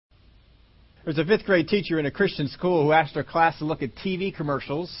There's a 5th grade teacher in a Christian school who asked her class to look at TV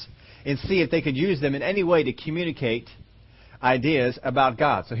commercials and see if they could use them in any way to communicate ideas about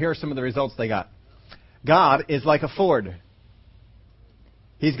God. So here are some of the results they got. God is like a Ford.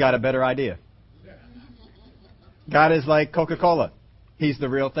 He's got a better idea. God is like Coca-Cola. He's the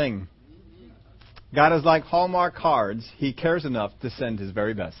real thing. God is like Hallmark cards. He cares enough to send His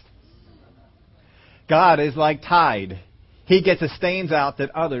very best. God is like Tide. He gets the stains out that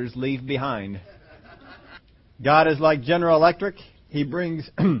others leave behind. God is like General Electric. He brings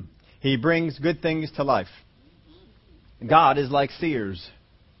good things to life. God is like Sears.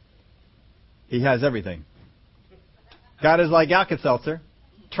 He has everything. God is like Alka-Seltzer.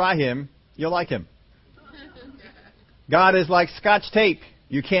 Try Him, you'll like Him. God is like Scotch tape.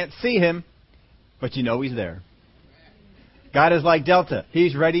 You can't see Him, but you know He's there. God is like Delta.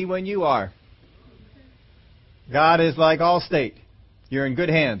 He's ready when you are. God is like Allstate. You're in good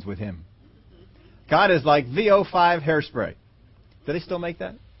hands with Him. God is like VO5 hairspray. Do they still make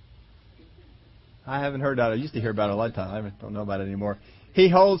that? I haven't heard that. I used to hear about it a lot of time. I don't know about it anymore. He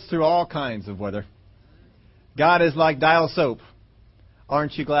holds through all kinds of weather. God is like Dial soap.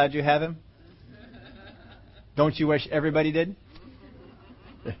 Aren't you glad you have Him? Don't you wish everybody did?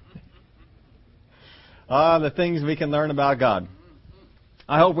 The things we can learn about God.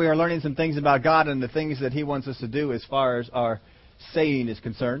 I hope we are learning some things about God and the things that He wants us to do as far as our saying is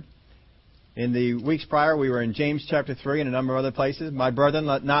concerned. In the weeks prior, we were in James chapter 3 and a number of other places. My brethren,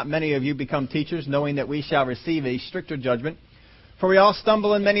 let not many of you become teachers, knowing that we shall receive a stricter judgment. For we all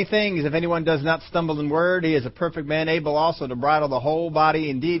stumble in many things. If anyone does not stumble in word, he is a perfect man, able also to bridle the whole body.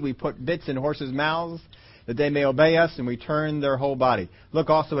 Indeed, we put bits in horses' mouths, that they may obey us, and we turn their whole body. Look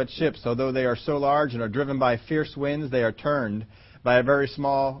also at ships, although they are so large and are driven by fierce winds, they are turned by a very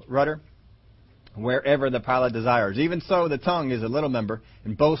small rudder, wherever the pilot desires. Even so, the tongue is a little member,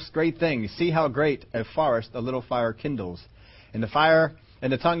 and boasts great things. See how great a forest a little fire kindles. And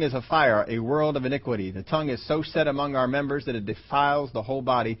the tongue is a fire, a world of iniquity. The tongue is so set among our members that it defiles the whole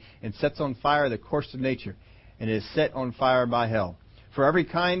body, and sets on fire the course of nature, and is set on fire by hell. For every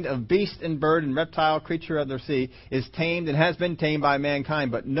kind of beast and bird and reptile, creature of the sea, is tamed and has been tamed by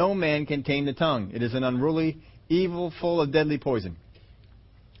mankind, but no man can tame the tongue. It is an unruly evil, full of deadly poison.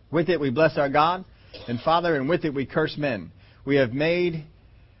 With it we bless our God and Father, and with it we curse men. We have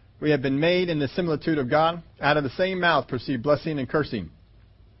been made in the similitude of God. Out of the same mouth proceed blessing and cursing.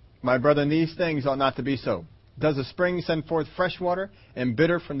 My brethren, these things ought not to be so. Does a spring send forth fresh water and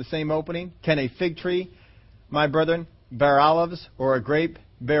bitter from the same opening? Can a fig tree, my brethren, bear olives, or a grape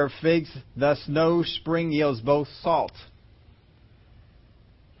bear figs? Thus no spring yields both salt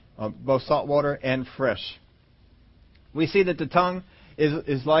water and fresh. We see that the tongue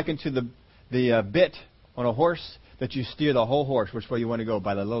is likened to the bit on a horse, that you steer the whole horse which way you want to go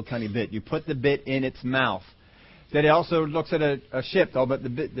by the little tiny bit. You put the bit in its mouth. That it also looks at a ship, though, but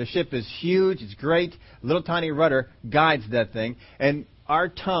the ship is huge, it's great. A little tiny rudder guides that thing. And our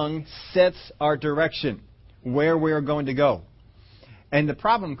tongue sets our direction, where we are going to go. And the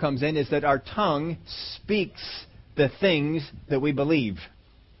problem comes in is that our tongue speaks the things that we believe.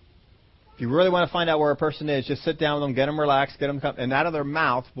 If you really want to find out where a person is, just sit down with them, get them relaxed, and out of their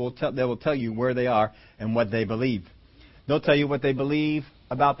mouth, they will tell you where they are and what they believe. They'll tell you what they believe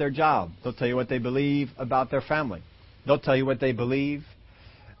about their job. They'll tell you what they believe about their family. They'll tell you what they believe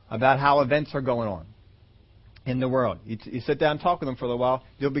about how events are going on in the world. You sit down and talk with them for a little while,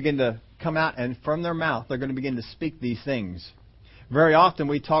 they'll begin to come out, and from their mouth, they're going to begin to speak these things. Very often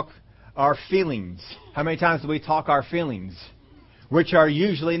we talk our feelings. How many times do we talk our feelings? Which are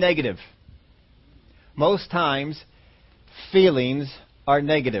usually negative. Most times, feelings are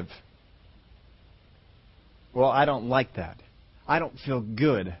negative. Well, I don't like that. I don't feel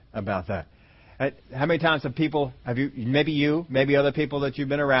good about that. How many times have you, maybe other people that you've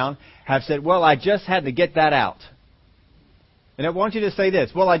been around, have said, well, I just had to get that out. And I want you to say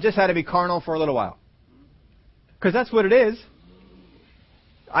this, well, I just had to be carnal for a little while. Because that's what it is.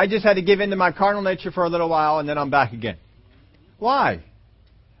 I just had to give in to my carnal nature for a little while, and then I'm back again. Why?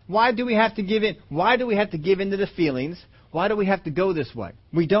 Why do we have to give in? Why do we have to give in to the feelings? Why do we have to go this way?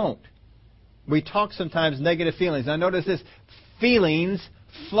 We don't. We talk sometimes negative feelings. Now notice this, feelings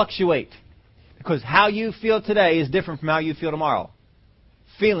fluctuate. Because how you feel today is different from how you feel tomorrow.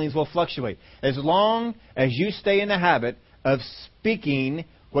 Feelings will fluctuate. As long as you stay in the habit of speaking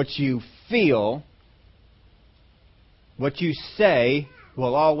what you feel, what you say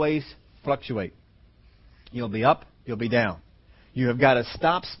will always fluctuate. You'll be up, you'll be down. You have got to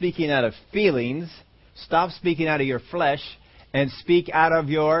stop speaking out of feelings, stop speaking out of your flesh, and speak out of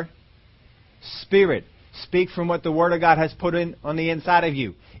your spirit. Speak from what the Word of God has put in on the inside of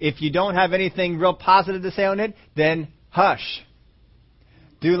you. If you don't have anything real positive to say on it, then hush.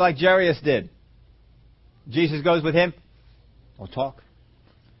 Do like Jairus did. Jesus goes with him. Don't talk.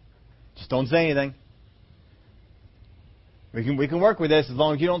 Just don't say anything. We can work with this as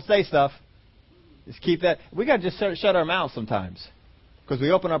long as you don't say stuff. Just keep that. We got to just shut our mouths sometimes, because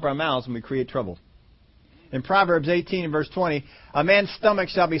we open up our mouths and we create trouble. In Proverbs 18 and verse 20, a man's stomach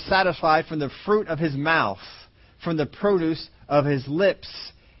shall be satisfied from the fruit of his mouth, from the produce of his lips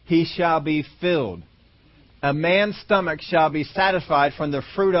he shall be filled. A man's stomach shall be satisfied from the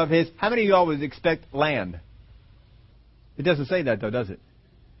fruit of his... How many of you always expect land? It doesn't say that though, does it?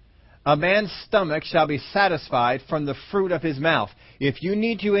 A man's stomach shall be satisfied from the fruit of his mouth. If you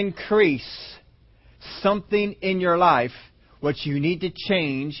need to increase something in your life, what you need to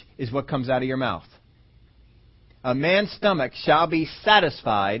change is what comes out of your mouth. A man's stomach shall be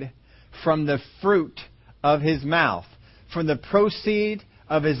satisfied from the fruit of his mouth. From the proceed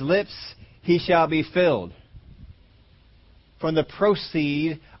of his lips he shall be filled. From the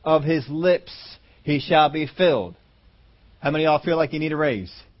proceed of his lips he shall be filled. How many of y'all feel like you need a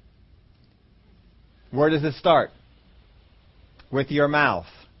raise? Where does it start? With your mouth.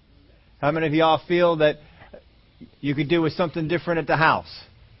 How many of y'all feel that you could do with something different at the house?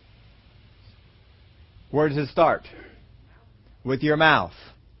 Where does it start? With your mouth.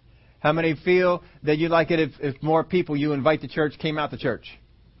 How many feel that you'd like it if more people you invite to church came out to church?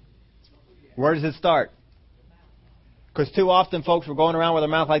 Where does it start? Because too often folks were going around with their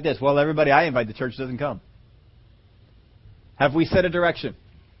mouth like this. Well, everybody I invite to church doesn't come. Have we set a direction?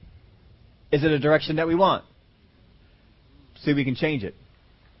 Is it a direction that we want? See, we can change it.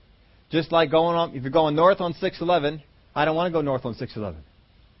 Just like going on, if you're going north on 611, I don't want to go north on 611.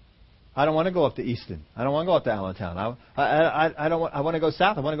 I don't want to go up to Easton. I don't want to go up to Allentown. I don't want. I want to go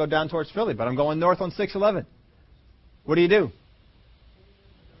south. I want to go down towards Philly, but I'm going north on 611. What do?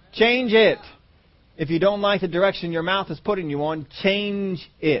 Change it. If you don't like the direction your mouth is putting you on, change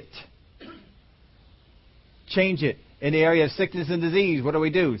it. Change it. In the area of sickness and disease, what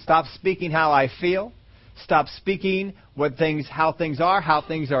do? Stop speaking how I feel. Stop speaking how things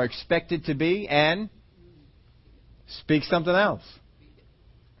are expected to be, and speak something else.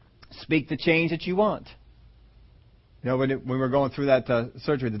 Speak the change that you want. You know, when we were going through that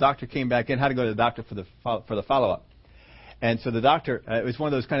surgery, the doctor came back in. Had to go to the doctor for the follow-up. And so the doctor, it was one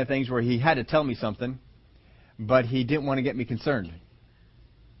of those kind of things where he had to tell me something, but he didn't want to get me concerned.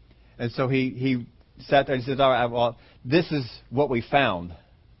 And so he sat there and he said, all right, well, this is what we found.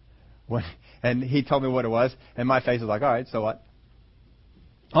 And he told me what it was, and my face was like, all right, so what?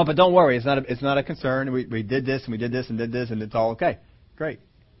 Oh, but don't worry, it's not a concern. We did this and we did this and did this, and it's all okay. Great.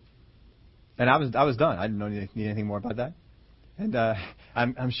 And I was done. I didn't need anything more about that. And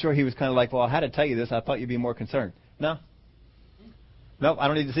I'm sure he was kind of like, well, I had to tell you this. I thought you'd be more concerned. No. Nope, I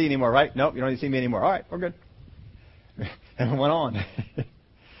don't need to see you anymore, right? Nope, you don't need to see me anymore. All right, we're good. And it went on.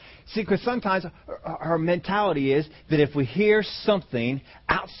 See, because sometimes our mentality is that if we hear something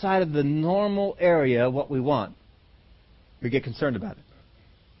outside of the normal area, what we want, we get concerned about it.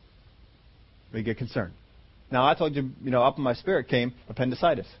 We get concerned. Now, I told you, up in my spirit came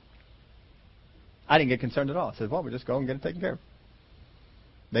appendicitis. I didn't get concerned at all. I said, well, we'll just go and get it taken care of.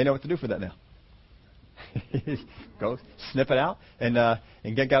 They know what to do for that now. Go snip it out and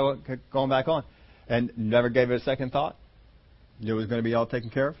get going back on. And never gave it a second thought. It was going to be all taken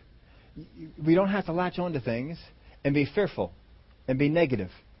care of. We don't have to latch on to things and be fearful and be negative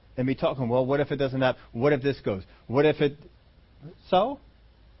and be talking, well, what if it doesn't happen? What if this goes? What if it... So,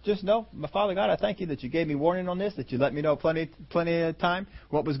 just know, my Father God, I thank you that you gave me warning on this, that you let me know plenty of time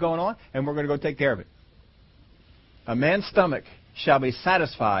what was going on, and we're going to go take care of it. A man's stomach shall be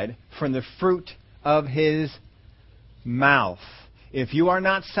satisfied from the fruit of his mouth. If you are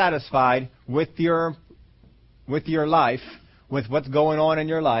not satisfied with your life, with what's going on in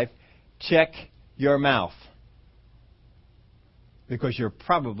your life, check your mouth. Because you're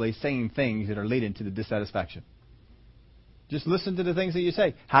probably saying things that are leading to the dissatisfaction. Just listen to the things that you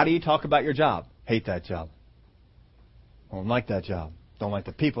say. How do you talk about your job? Hate that job. Don't like that job. Don't like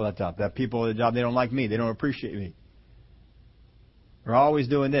the people at that job. That people at the job, they don't like me. They don't appreciate me. We're always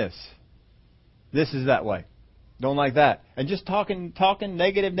doing this. This is that way. Don't like that. And just talking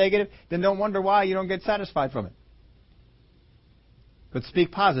negative, then don't wonder why you don't get satisfied from it. But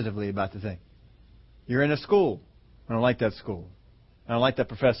speak positively about the thing. You're in a school. I don't like that school. I don't like that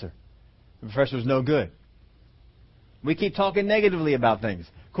professor. The professor's no good. We keep talking negatively about things.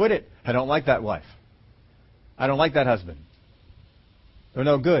 Quit it. I don't like that wife. I don't like that husband. They're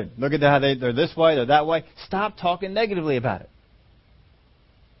no good. Look at how they're this way, they're that way. Stop talking negatively about it.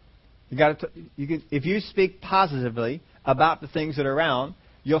 If you speak positively about the things that are around,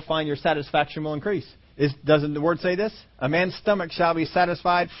 you'll find your satisfaction will increase. Doesn't the word say this? A man's stomach shall be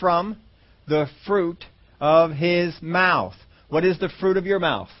satisfied from the fruit of his mouth. What is the fruit of your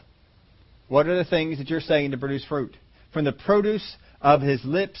mouth? What are the things that you're saying to produce fruit? From the produce of his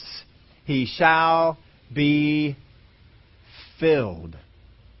lips he shall be filled.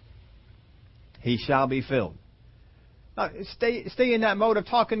 He shall be filled. Stay in that mode of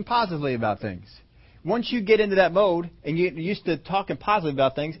talking positively about things. Once you get into that mode and you get used to talking positively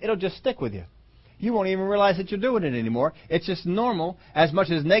about things, it'll just stick with you. You won't even realize that you're doing it anymore. It's just normal. As much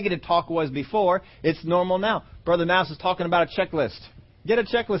as negative talk was before, it's normal now. Brother Mouse is talking about a checklist. Get a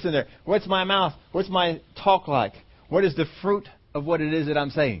checklist in there. What's my mouth? What's my talk like? What is the fruit of what it is that I'm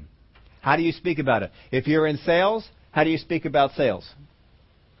saying? How do you speak about it? If you're in sales, how do you speak about sales?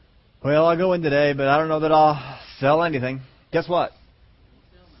 Well, I'll go in today, but I don't know that I'll sell anything. Guess what?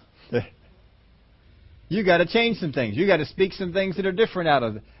 You got to change some things. You got to speak some things that are different out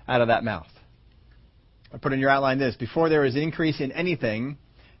of that mouth. I put in your outline this: before there is increase in anything,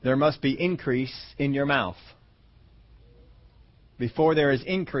 there must be increase in your mouth. Before there is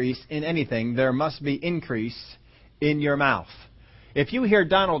increase in anything, there must be increase in your mouth. If you hear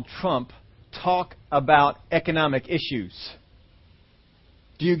Donald Trump talk about economic issues,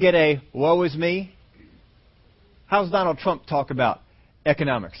 do you get a woe is me? How's Donald Trump talk about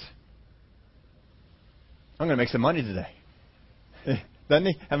economics? I'm going to make some money today. Doesn't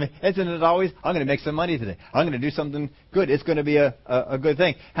he? I mean, isn't it always, I'm going to make some money today. I'm going to do something good. It's going to be a good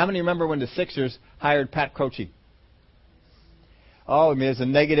thing. How many remember when the Sixers hired Pat Croce? Oh, I mean, there's a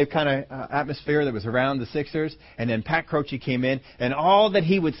negative kind of atmosphere that was around the Sixers. And then Pat Croce came in, and all that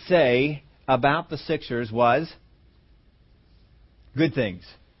he would say about the Sixers was good things,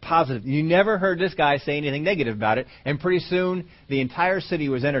 positive. You never heard this guy say anything negative about it. And pretty soon, the entire city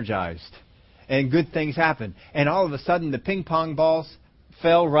was energized. And good things happened. And all of a sudden, the ping pong balls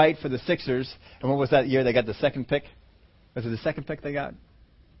fell right for the Sixers. And what was that year they got the second pick? Was it the second pick they got?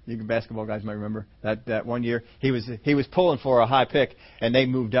 You basketball guys might remember that one year. He was pulling for a high pick, and they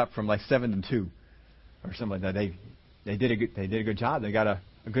moved up from like 7-2 or something like that. They did a good job. They got a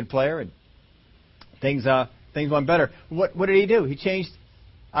good player, and things went better. What did he do? He changed.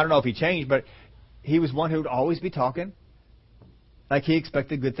 I don't know if he changed, but he was one who would always be talking like he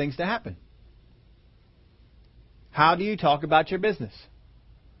expected good things to happen. How do you talk about your business?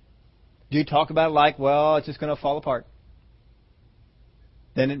 Do you talk about it like, well, it's just going to fall apart?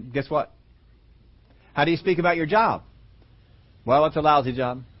 Then guess what? How do you speak about your job? Well, it's a lousy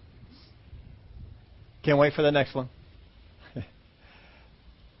job. Can't wait for the next one.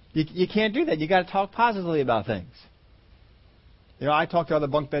 You can't do that. You got to talk positively about things. You know, I talk to other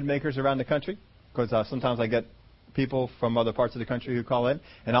bunk bed makers around the country because sometimes I get people from other parts of the country who call in,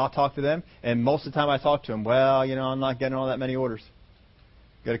 and I'll talk to them. And most of the time I talk to them, well, you know, I'm not getting all that many orders.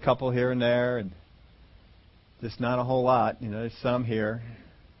 Got a couple here and there, and just not a whole lot. You know, there's some here.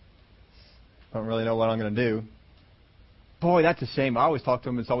 Don't really know what I'm going to do. Boy, that's a shame. I always talk to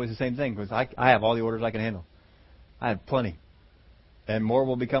them. It's always the same thing because I have all the orders I can handle. I have plenty. And more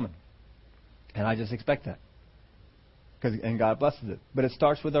will be coming. And I just expect that. And God blesses it. But it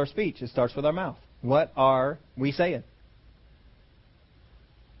starts with our speech. It starts with our mouth. What are we saying?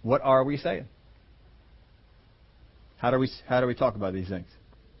 What are we saying? How do we talk about these things?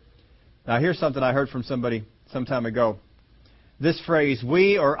 Now, here's something I heard from somebody some time ago. This phrase,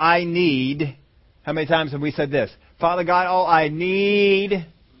 we or I need, how many times have we said this? Father God, oh, I need.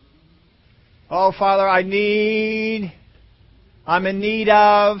 Oh, Father, I need. I'm in need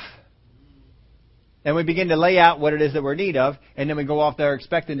of. And we begin to lay out what it is that we're in need of, and then we go off there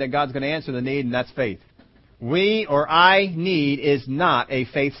expecting that God's going to answer the need, and that's faith. We or I need is not a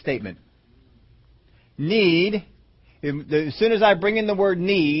faith statement. Need, as soon as I bring in the word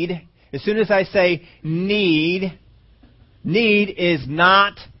need, as soon as I say need is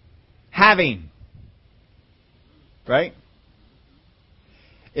not having. Right?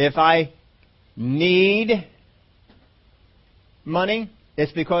 If I need money,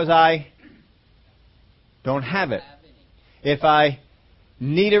 it's because I don't have it. If I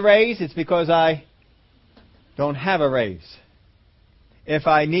need a raise, it's because I don't have a raise. If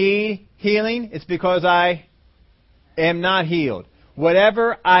I need healing, it's because I am not healed.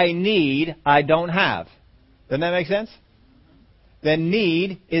 Whatever I need, I don't have. Doesn't that make sense? Then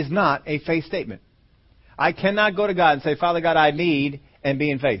need is not a faith statement. I cannot go to God and say, Father God, I need, and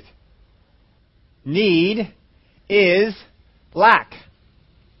be in faith. Need is lack.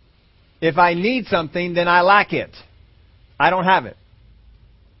 If I need something, then I lack it. I don't have it.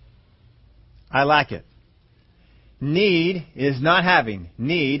 I lack it. Need is not having.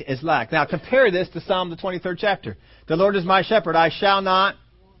 Need is lack. Now compare this to Psalm the 23rd chapter. The Lord is my shepherd, I shall not.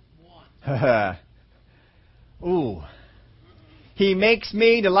 Ooh. He makes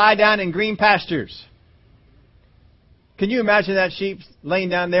me to lie down in green pastures. Can you imagine that sheep laying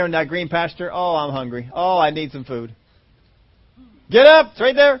down there in that green pasture? Oh, I'm hungry. Oh, I need some food. Get up. It's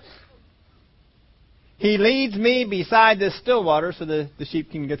right there. He leads me beside the still water so the sheep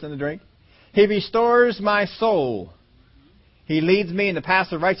can get something to drink. He restores my soul. He leads me in the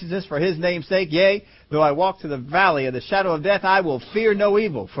paths of righteousness for His name's sake. Yea, though I walk through the valley of the shadow of death, I will fear no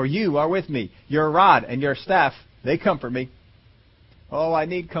evil, for You are with me. Your rod and Your staff, they comfort me. Oh, I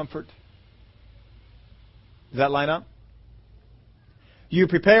need comfort. Does that line up? You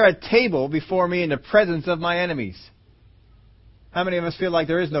prepare a table before me in the presence of my enemies. How many of us feel like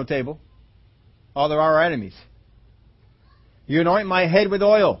there is no table? All there are enemies. You anoint my head with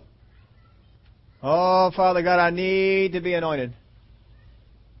oil. Oh, Father God, I need to be anointed.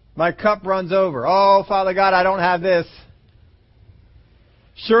 My cup runs over. Oh, Father God, I don't have this.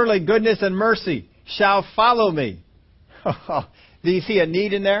 Surely goodness and mercy shall follow me. Do you see a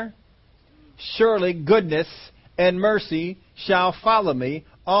need in there? Surely goodness and mercy shall follow me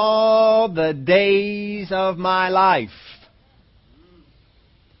all the days of my life.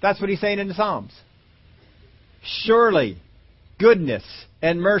 That's what he's saying in the Psalms. Surely goodness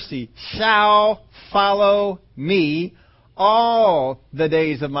and mercy shall follow me all the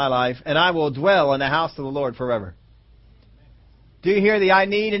days of my life, and I will dwell in the house of the Lord forever. Do you hear the I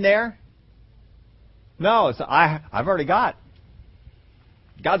need in there? No, it's I've already got.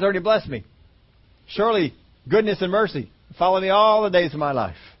 God's already blessed me. Surely goodness and mercy follow me all the days of my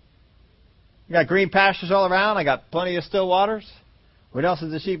life. I got green pastures all around. I got plenty of still waters. What else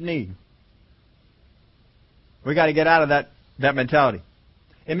does the sheep need? We got to get out of that mentality.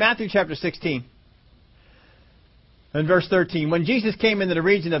 In Matthew chapter 16, and verse 13, when Jesus came into the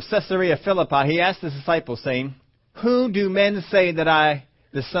region of Caesarea Philippi, He asked His disciples, saying, Who do men say that I,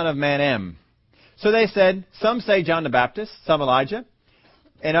 the Son of Man, am? So they said, Some say John the Baptist, some Elijah,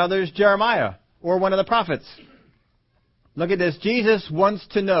 and others Jeremiah, or one of the prophets. Look at this. Jesus wants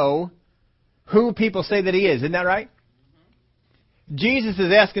to know who people say that He is. Isn't that right? Jesus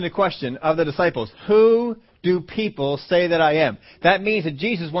is asking the question of the disciples, Who do people say that I am? That means that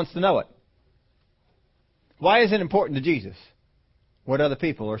Jesus wants to know it. Why is it important to Jesus what other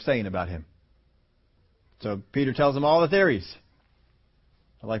people are saying about Him? So Peter tells them all the theories.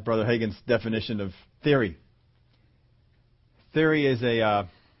 I like Brother Hagin's definition of theory. Theory is a,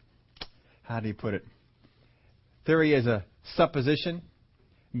 how do you put it? Theory is a supposition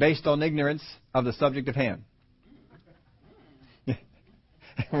based on ignorance of the subject of hand.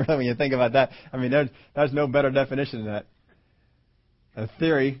 Really, when you think about that, I mean, there's no better definition than that. A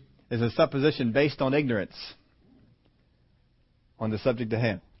theory is a supposition based on ignorance on the subject at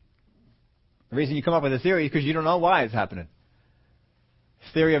hand. The reason you come up with a theory is because you don't know why it's happening.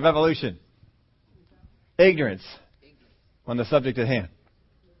 Theory of evolution. Ignorance on the subject at hand.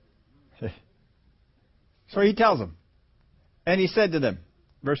 So he tells them. And he said to them,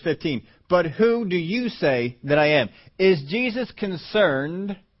 verse 15, But who do you say that I am? Is Jesus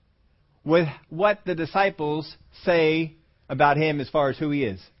concerned with what the disciples say about Him as far as who He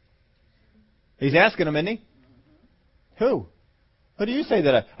is? He's asking them, isn't he? Who? Who do you say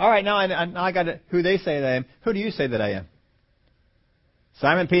that I am? All right, now I got who they say that I am. Who do you say that I am?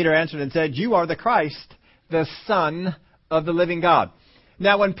 Simon Peter answered and said, You are the Christ, the Son of the living God.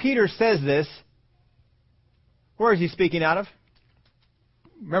 Now when Peter says this, where is he speaking out of?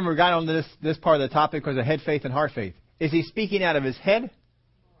 Remember, we got on this part of the topic was the head faith and heart faith. Is he speaking out of his head?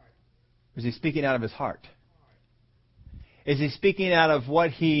 Or is he speaking out of his heart? Is he speaking out of what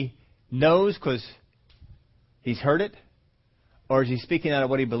he knows because he's heard it? Or is he speaking out of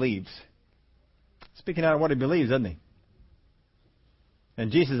what he believes? Speaking out of what he believes, doesn't he?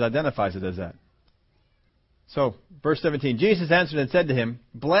 And Jesus identifies it as that. So, verse 17, Jesus answered and said to him,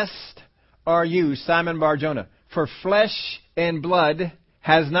 Blessed are you, Simon Bar-Jonah, for flesh and blood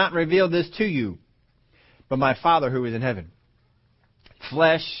has not revealed this to you, but my Father who is in heaven.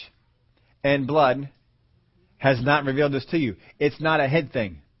 Flesh and blood has not revealed this to you. It's not a head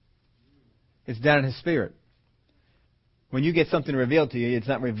thing. It's down in His spirit. When you get something revealed to you, it's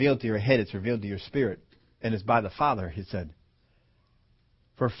not revealed to your head, it's revealed to your spirit. And it's by the Father, He said.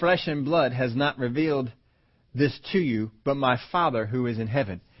 For flesh and blood has not revealed this to you, but my Father who is in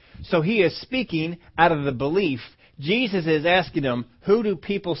heaven. So He is speaking out of the belief. Jesus is asking them, who do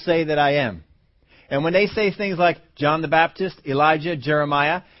people say that I am? And when they say things like John the Baptist, Elijah,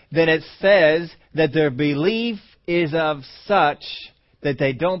 Jeremiah, then it says that their belief is of such that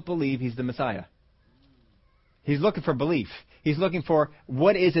they don't believe He's the Messiah. He's looking for belief. He's looking for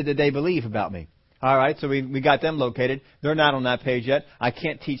what is it that they believe about me. All right, so we got them located. They're not on that page yet. I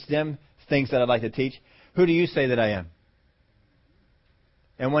can't teach them things that I'd like to teach. Who do you say that I am?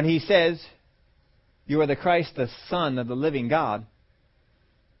 And when he says, you are the Christ, the Son of the living God,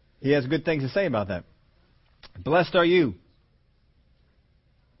 he has good things to say about that. Blessed are you.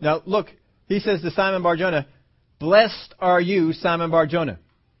 Now, look, he says to Simon Bar-Jonah, blessed are you, Simon Bar-Jonah.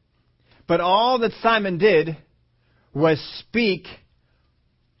 But all that Simon did was speak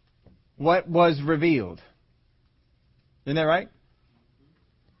what was revealed. Isn't that right?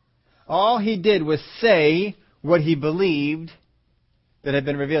 All he did was say what he believed that had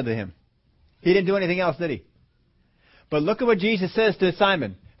been revealed to him. He didn't do anything else, did he? But look at what Jesus says to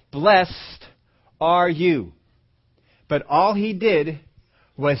Simon. Blessed are you. But all he did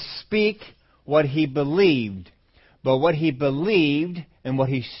was speak what he believed. But what he believed and what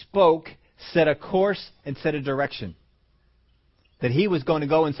he spoke set a course and set a direction. That he was going to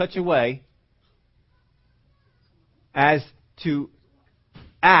go in such a way as to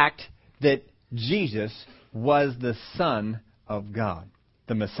act that Jesus was the Son of God,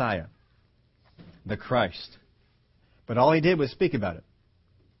 the Messiah, the Christ. But all he did was speak about it.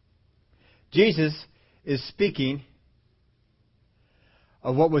 Jesus is speaking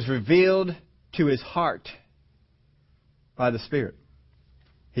of what was revealed to his heart by the Spirit.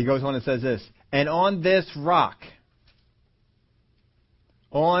 He goes on and says this, and on this rock,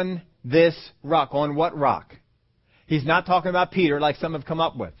 on what rock? He's not talking about Peter like some have come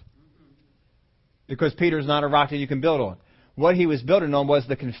up with. Because Peter's not a rock that you can build on. What he was building on was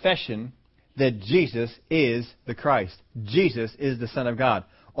the confession that Jesus is the Christ. Jesus is the Son of God.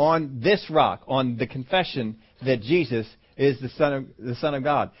 On this rock, on the confession that Jesus is the Son of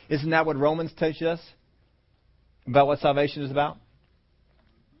God. Isn't that what Romans teaches us about what salvation is about?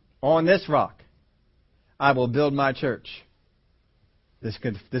 On this rock, I will build my church.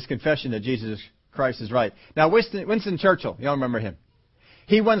 This confession that Jesus Christ is right. Now, Winston Churchill, you all remember him.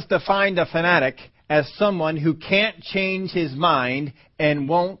 He once defined a fanatic as someone who can't change his mind and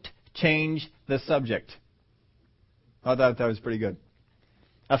won't change the subject. I thought that was pretty good.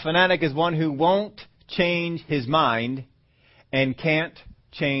 A fanatic is one who won't change his mind and can't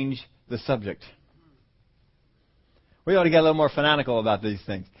change the subject. We ought to get a little more fanatical about these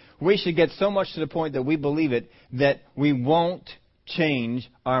things. We should get so much to the point that we believe it that we won't change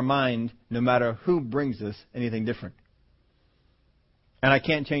our mind no matter who brings us anything different. And I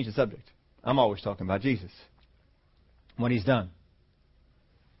can't change the subject. I'm always talking about Jesus when he's done.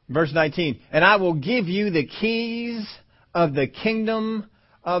 Verse 19, and I will give you the keys of the kingdom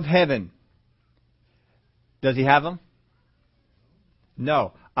of heaven. Does he have them?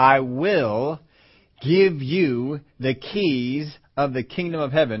 No. I will give you the keys of the kingdom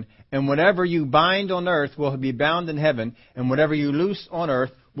of heaven, and whatever you bind on earth will be bound in heaven, and whatever you loose on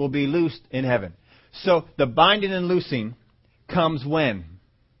earth will be loosed in heaven. So the binding and loosing comes when?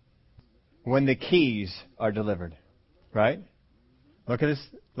 When the keys are delivered. Right? Look at this.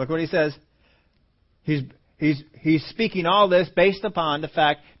 Look what he says. He's speaking all this based upon the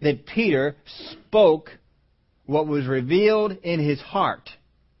fact that Peter spoke what was revealed in his heart.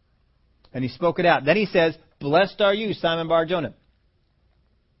 And he spoke it out. Then he says, blessed are you, Simon Bar-Jonah.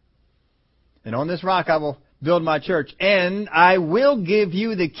 And on this rock I will build my church. And I will give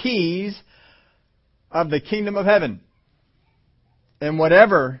you the keys of the kingdom of heaven. And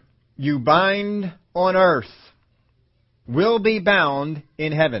whatever you bind on earth will be bound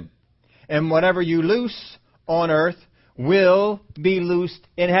in heaven. And whatever you loose on earth will be loosed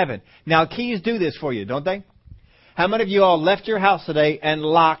in heaven. Now, keys do this for you, don't they? How many of you all left your house today and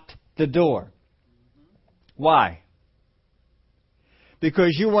locked the door? Why?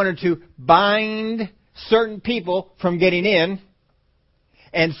 Because you wanted to bind certain people from getting in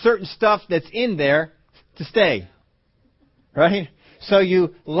and certain stuff that's in there to stay. Right? So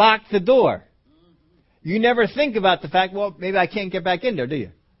you lock the door. You never think about the fact, well, maybe I can't get back in there, do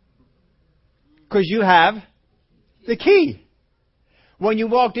you? Because you have the key. When you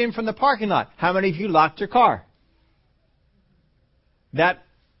walked in from the parking lot, how many of you locked your car? That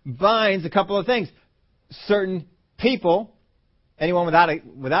binds a couple of things. Certain people, anyone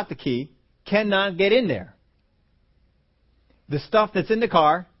without the key, cannot get in there. The stuff that's in the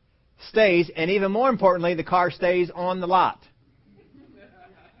car stays, and even more importantly, the car stays on the lot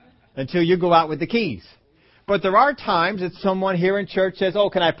until you go out with the keys. But there are times that someone here in church says, oh,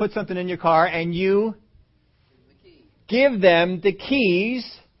 can I put something in your car? And you give them the keys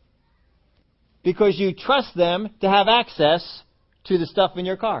because you trust them to have access to the stuff in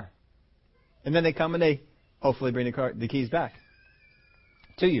your car. And then they come and they hopefully bring the keys back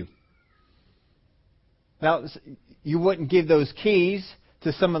to you. Now, you wouldn't give those keys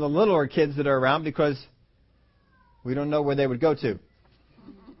to some of the littler kids that are around because we don't know where they would go to.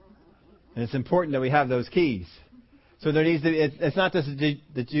 And it's important that we have those keys. So there needs to. It's not just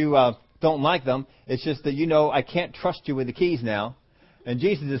that you don't like them. It's just that you know I can't trust you with the keys now. And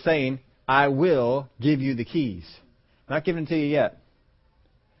Jesus is saying, I will give you the keys. I'm not giving them to you yet,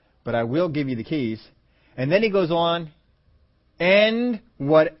 but I will give you the keys. And then he goes on, and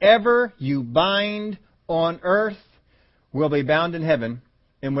whatever you bind on earth will be bound in heaven,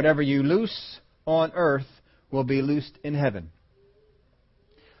 and whatever you loose on earth will be loosed in heaven.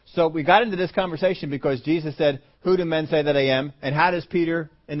 So we got into this conversation because Jesus said, who do men say that I am? And how does Peter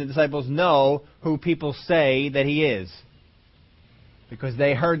and the disciples know who people say that he is? Because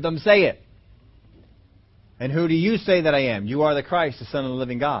they heard them say it. And who do you say that I am? You are the Christ, the Son of the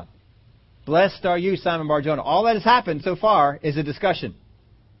living God. Blessed are you, Simon Bar-Jonah. All that has happened so far is a discussion.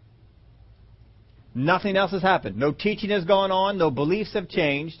 Nothing else has happened. No teaching has gone on. No beliefs have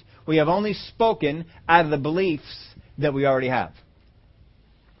changed. We have only spoken out of the beliefs that we already have.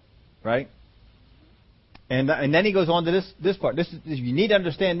 Right? And then he goes on to this part. You need to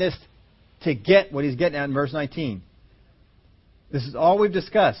understand this to get what he's getting at in verse 19. This is all we've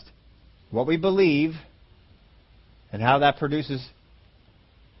discussed. What we believe and how that produces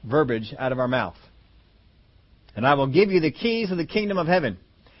verbiage out of our mouth. And I will give you the keys of the kingdom of heaven.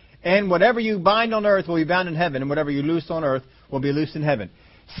 And whatever you bind on earth will be bound in heaven, and whatever you loose on earth will be loosed in heaven.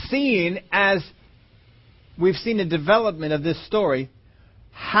 Seeing as we've seen the development of this story,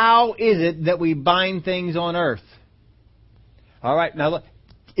 how is it that we bind things on earth? All right, now look,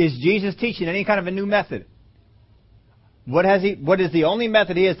 is Jesus teaching any kind of a new method? What is the only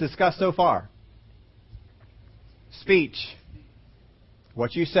method he has discussed so far? Speech.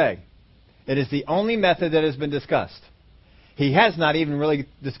 What you say. It is the only method that has been discussed. He has not even really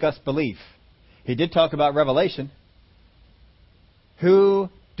discussed belief. He did talk about revelation. Who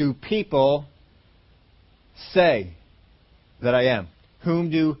do people say that I am?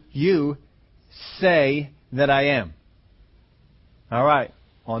 Whom do you say that I am? All right.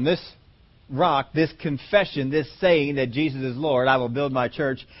 On this rock, this confession, this saying that Jesus is Lord, I will build my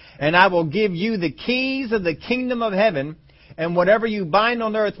church, and I will give you the keys of the kingdom of heaven, and whatever you bind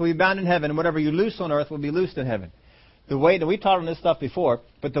on earth will be bound in heaven, and whatever you loose on earth will be loosed in heaven. The way that we taught on this stuff before,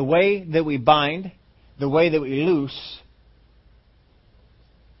 but the way that we bind, the way that we loose,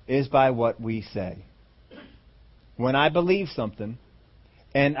 is by what we say. When I believe something,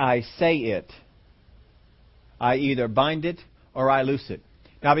 and I say it, I either bind it or I loose it.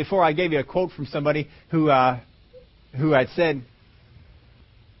 Now, before I gave you a quote from somebody who had said,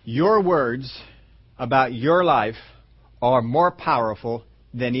 your words about your life are more powerful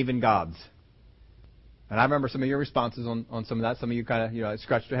than even God's. And I remember some of your responses on some of that. Some of you kind of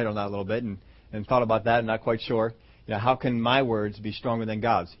scratched your head on that a little bit and thought about that and not quite sure. How can my words be stronger than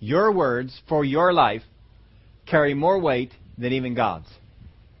God's? Your words for your life carry more weight than even God's.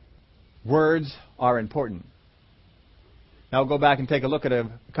 Words are important. Now we'll go back and take a look at a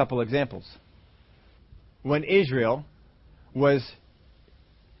couple examples. When Israel was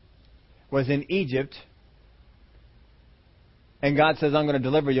in Egypt, and God says, I'm going to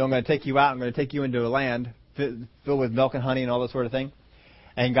deliver you, I'm going to take you out, I'm going to take you into a land filled with milk and honey and all that sort of thing.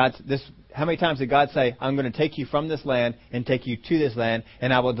 And how many times did God say, I'm going to take you from this land and take you to this land,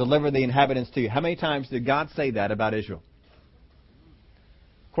 and I will deliver the inhabitants to you? How many times did God say that about Israel?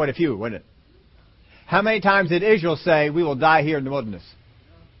 Quite a few, wasn't it? How many times did Israel say, we will die here in the wilderness?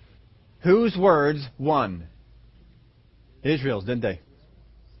 Whose words won? Israel's, didn't they?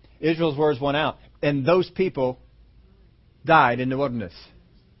 Israel's words won out. And those people died in the wilderness.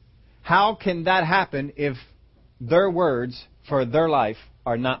 How can that happen if their words for their life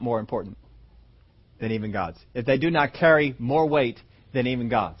are not more important than even God's? If they do not carry more weight than even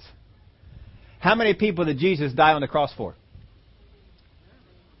God's? How many people did Jesus die on the cross for?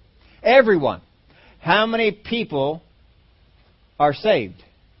 Everyone. How many people are saved?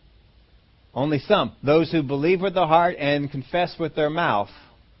 Only some. Those who believe with the heart and confess with their mouth.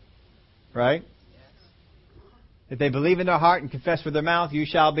 Right? If they believe in their heart and confess with their mouth, you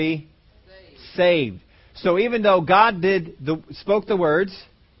shall be saved. So even though God spoke the words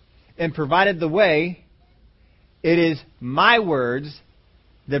and provided the way, it is my words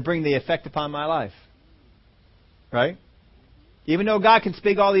that bring the effect upon my life. Right? Even though God can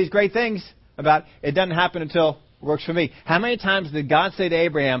speak all these great things about it, doesn't happen until it works for me. How many times did God say to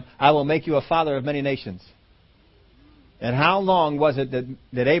Abraham, I will make you a father of many nations? And how long was it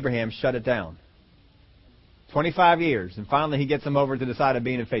that Abraham shut it down? 25 years. And finally he gets him over to the side of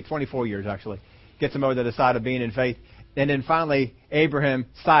being in faith. 24 years, actually. Gets him over to the side of being in faith. And then finally Abraham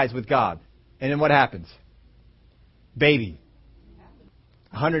sides with God. And then what happens? Baby.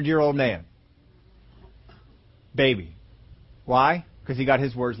 100-year-old man. Baby. Why? Because he got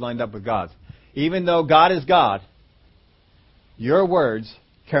his words lined up with God's. Even though God is God, your words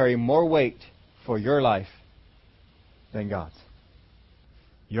carry more weight for your life than God's.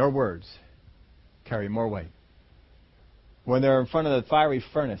 Your words carry more weight. When they're in front of the fiery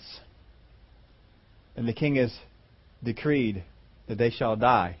furnace and the king has decreed that they shall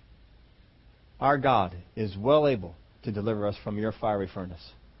die, our God is well able to deliver us from your fiery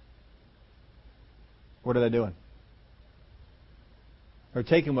furnace. What are they doing? They're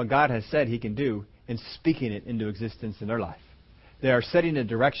taking what God has said He can do and speaking it into existence in their life. They are setting a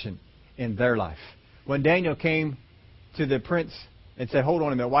direction in their life. When Daniel came to the prince and said, hold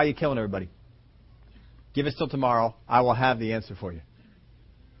on a minute, why are you killing everybody? Give us till tomorrow, I will have the answer for you.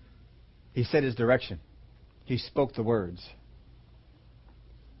 He set his direction. He spoke the words.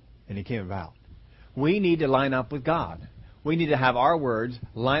 And he came about. We need to line up with God. We need to have our words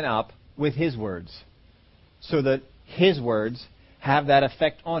line up with His words, so that His words have that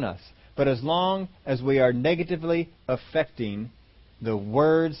effect on us. But as long as we are negatively affecting the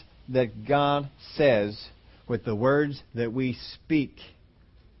words that God says with the words that we speak,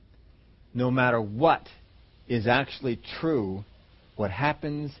 no matter what is actually true, what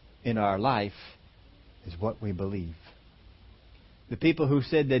happens in our life is what we believe. The people who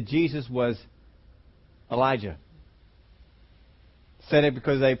said that Jesus was Elijah said it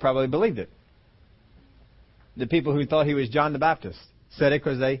because they probably believed it. The people who thought He was John the Baptist said it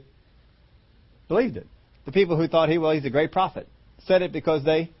because they believed it. The people who thought He's a great prophet said it because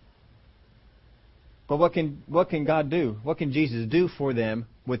they... But what can God do? What can Jesus do for them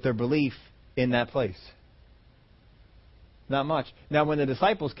with their belief in that place? Not much. Now, when the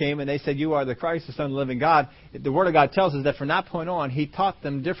disciples came and they said, you are the Christ, the Son of the living God, the Word of God tells us that from that point on, He taught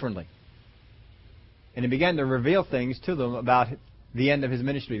them differently. And He began to reveal things to them about the end of His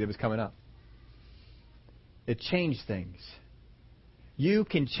ministry that was coming up. It changed things. You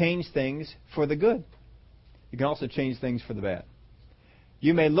can change things for the good. You can also change things for the bad.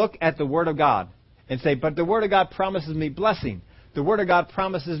 You may look at the Word of God and say, but the Word of God promises me blessing. The Word of God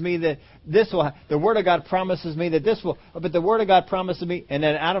promises me that this will... The Word of God promises me that this will... But the Word of God promises me... And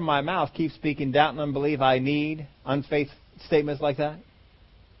then out of my mouth keep speaking doubt and unbelief. I need unfaith statements like that.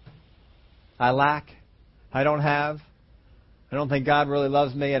 I lack. I don't have. I don't think God really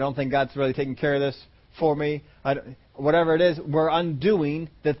loves me. I don't think God's really taking care of this for me. Whatever it is, we're undoing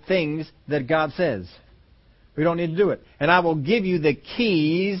the things that God says. We don't need to do it. And I will give you the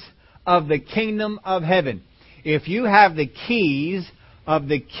keys of the kingdom of heaven. If you have the keys of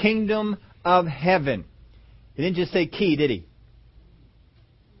the kingdom of heaven. He didn't just say key, did He?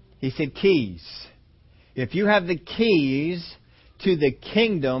 He said keys. If you have the keys to the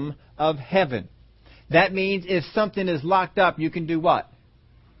kingdom of heaven, that means if something is locked up, you can do what?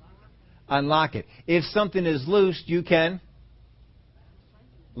 Unlock it. If something is loosed, you can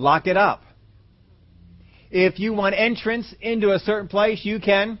lock it up. If you want entrance into a certain place, you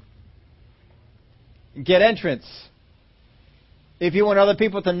can get entrance. If you want other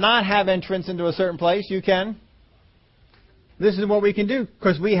people to not have entrance into a certain place, you can. This is what we can do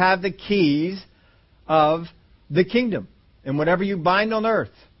because we have the keys of the kingdom. And whatever you bind on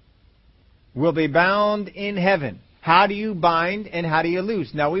earth will be bound in heaven. How do you bind and how do you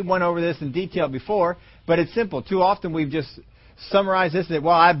loose? Now, we went over this in detail before, but it's simple. Too often we've just summarized this and said,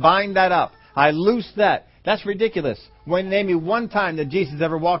 well, I bind that up. I loose that. That's ridiculous. Name me one time that Jesus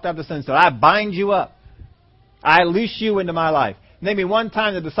ever walked up to someone and said, I bind you up. I loose you into my life. Name me one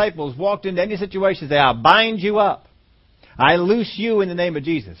time the disciples walked into any situation and said, I bind you up. I loose you in the name of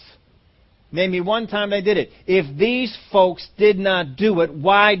Jesus. Name me one time they did it. If these folks did not do it,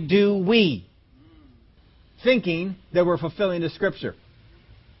 why do we? Thinking that we're fulfilling the Scripture.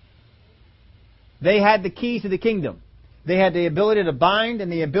 They had the keys to the kingdom. They had the ability to bind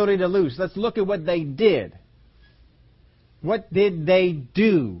and the ability to loose. Let's look at what they did. What did they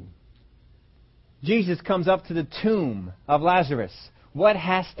do? Jesus comes up to the tomb of Lazarus. What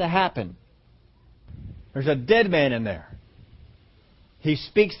has to happen? There's a dead man in there. He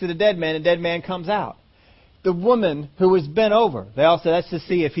speaks to the dead man, and the dead man comes out. The woman who was bent over, they all said, that's to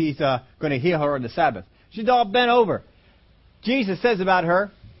see if He's going to heal her on the Sabbath. She's all bent over. Jesus says about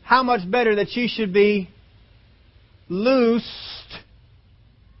her, how much better that she should be loosed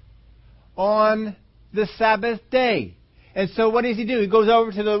on the Sabbath day. And so what does He do? He goes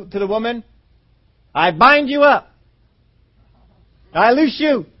over to the woman. I bind you up. I loose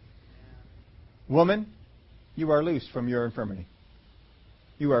you. Woman, you are loosed from your infirmity.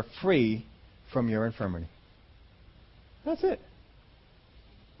 You are free from your infirmity. That's it.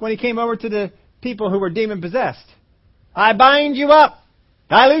 When He came over to the people who were demon-possessed, I bind you up.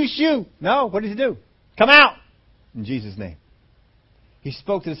 I loose you. No, what did he do? Come out in Jesus' name. He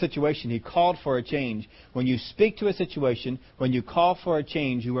spoke to the situation. He called for a change. When you speak to a situation, when you call for a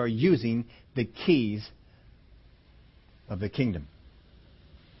change, you are using the keys of the kingdom.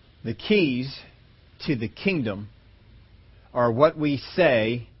 The keys to the kingdom are what we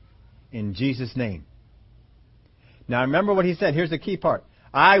say in Jesus' name. Now remember what he said. Here's the key part.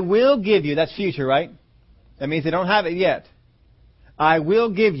 I will give you. That's future, right? That means they don't have it yet. I will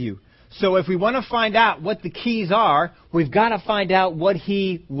give you. So if we want to find out what the keys are, we've got to find out what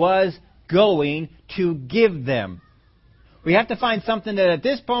he was going to give them. We have to find something that at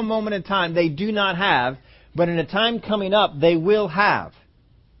this moment in time they do not have, but in a time coming up they will have.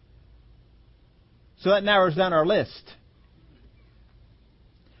 So that narrows down our list.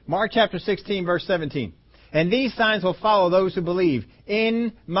 Mark chapter 16, verse 17. And these signs will follow those who believe.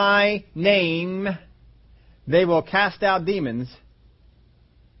 In my name they will cast out demons.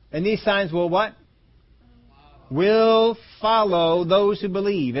 And these signs will what? Will follow those who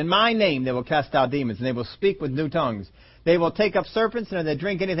believe. In my name they will cast out demons, and they will speak with new tongues. They will take up serpents, and if they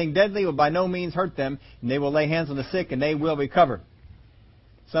drink anything deadly, it will by no means hurt them. And they will lay hands on the sick, and they will recover.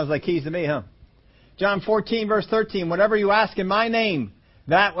 Sounds like keys to me, huh? John 14, verse 13. Whatever you ask in my name,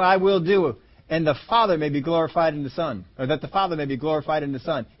 that I will do. And the Father may be glorified in the Son. Or that the Father may be glorified in the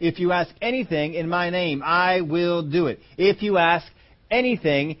Son. If you ask anything in my name, I will do it. If you ask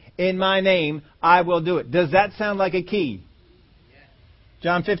anything in my name, I will do it. Does that sound like a key?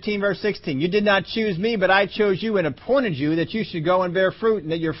 John 15, verse 16. You did not choose me, but I chose you and appointed you that you should go and bear fruit,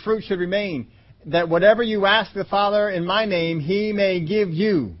 and that your fruit should remain. That whatever you ask the Father in my name, he may give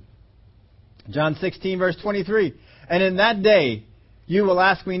you. John 16, verse 23. And in that day you will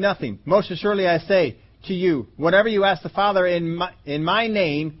ask me nothing. Most assuredly I say to you, whatever you ask the Father in my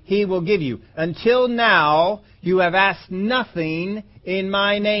name, he will give you. Until now you have asked nothing in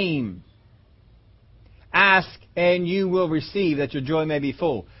my name. Ask and you will receive, that your joy may be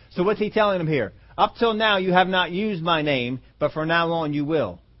full. So what's he telling them here? Up till now you have not used my name, but from now on you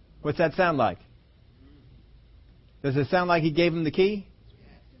will. What's that sound like? Does it sound like he gave them the key?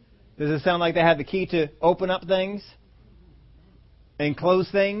 Does it sound like they had the key to open up things and close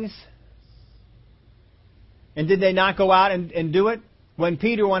things? And did they not go out and do it? When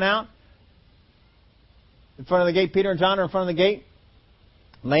Peter went out in front of the gate, Peter and John are in front of the gate.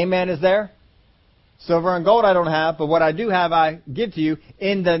 Lame man is there. Silver and gold I don't have, but what I do have I give to you.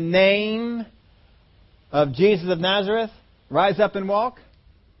 In the name of Jesus of Nazareth, rise up and walk.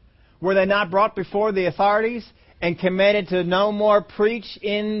 Were they not brought before the authorities and commanded to no more preach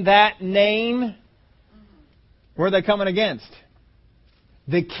in that name? Where are they coming against?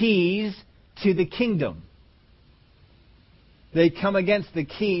 The keys to the kingdom. They come against the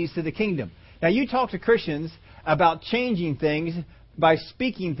keys to the kingdom. Now you talk to Christians about changing things by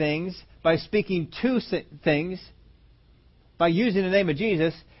speaking to things, by using the name of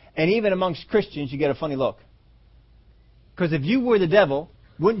Jesus, and even amongst Christians you get a funny look. Because if you were the devil,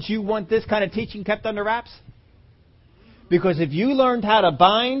 wouldn't you want this kind of teaching kept under wraps? Because if you learned how to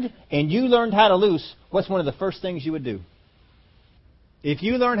bind and you learned how to loose, what's one of the first things you would do? If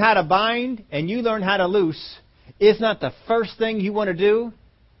you learn how to bind and you learn how to loose, is not the first thing you want to do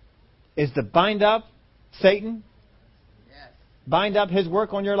is to bind up Satan? Yes. Bind up his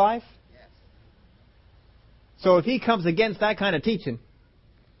work on your life? Yes. So if he comes against that kind of teaching,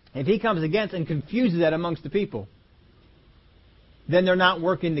 if he comes against and confuses that amongst the people, then they're not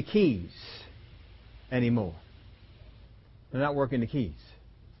working the keys anymore. They're not working the keys.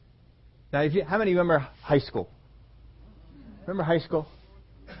 Now, how many remember high school? Remember high school?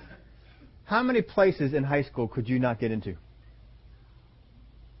 How many places in high school could you not get into?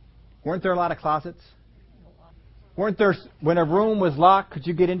 Weren't there a lot of closets? Weren't there, when a room was locked, could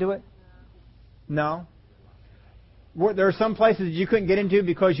you get into it? No. There are some places that you couldn't get into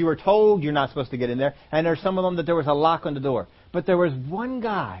because you were told you're not supposed to get in there, and there are some of them that there was a lock on the door. But there was one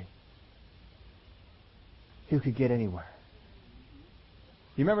guy who could get anywhere.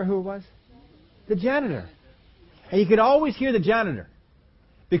 You remember who it was? The janitor. And you could always hear the janitor,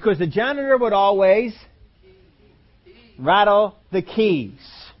 because the janitor would always rattle the keys.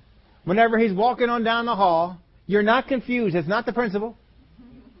 Whenever he's walking on down the hall, you're not confused. It's not the principal.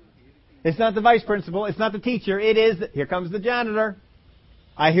 It's not the vice principal. It's not the teacher. It is, here comes the janitor.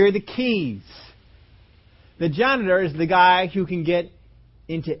 I hear the keys. The janitor is the guy who can get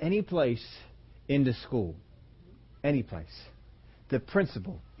into any place into school. Any place. The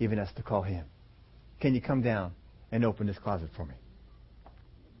principal even has to call him. Can you come down and open this closet for me?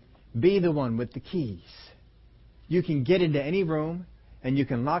 Be the one with the keys. You can get into any room and you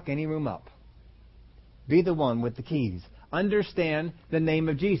can lock any room up. Be the one with the keys. Understand the name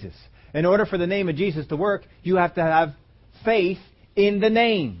of Jesus. In order for the name of Jesus to work, you have to have faith in the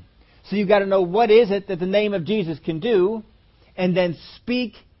name. So you've got to know what is it that the name of Jesus can do, and then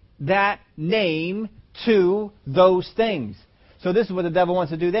speak that name to those things. So this is what the devil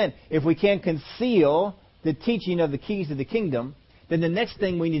wants to do then. If we can't conceal the teaching of the keys of the kingdom, then the next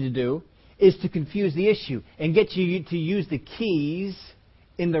thing we need to do is to confuse the issue and get you to use the keys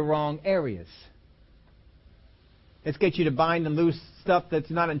in the wrong areas. Let's get you to bind and loose stuff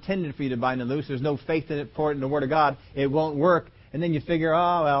that's not intended for you to bind and loose. There's no faith in it for it in the Word of God. It won't work. And then you figure,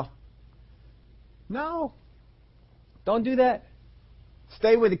 oh, well. No. Don't do that.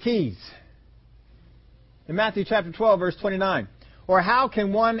 Stay with the keys. In Matthew chapter 12, verse 29. Or how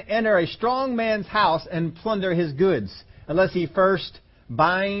can one enter a strong man's house and plunder his goods, unless he first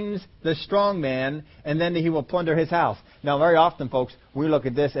binds the strong man, and then he will plunder his house? Now, very often, folks, we look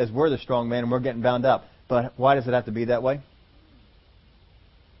at this as we're the strong man and we're getting bound up. But why does it have to be that way?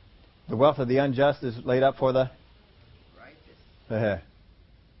 The wealth of the unjust is laid up for the righteous.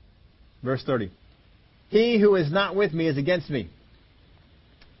 Verse 30. He who is not with me is against me,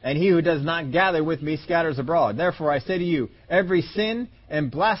 and he who does not gather with me scatters abroad. Therefore I say to you, every sin and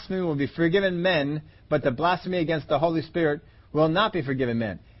blasphemy will be forgiven men, but the blasphemy against the Holy Spirit will not be forgiven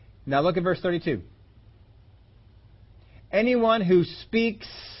men. Now look at verse 32. Anyone who speaks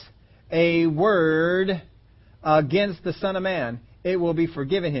a word against the Son of Man, it will be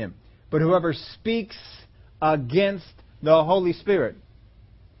forgiven him. But whoever speaks against the Holy Spirit,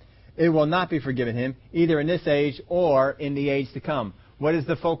 it will not be forgiven him, either in this age or in the age to come. What is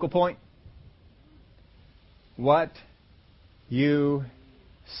the focal point? What you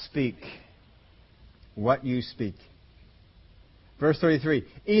speak. What you speak. Verse 33.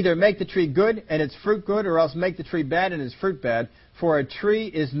 Either make the tree good and its fruit good, or else make the tree bad and its fruit bad. For a tree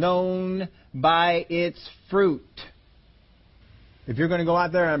is known by its fruit. If you're going to go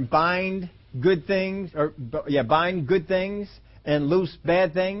out there and bind good things and loose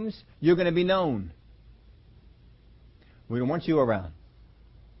bad things, you're going to be known. We don't want you around.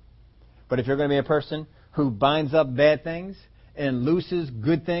 But if you're going to be a person who binds up bad things and looses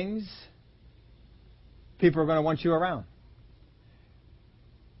good things, people are going to want you around.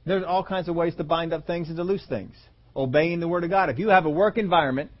 There's all kinds of ways to bind up things and to loose things. Obeying the Word of God. If you have a work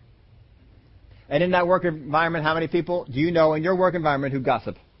environment, and in that work environment, how many people do you know in your work environment who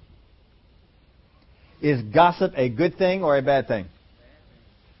gossip? Is gossip a good thing or a bad thing?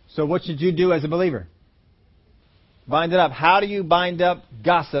 So what should you do as a believer? Bind it up. How do you bind up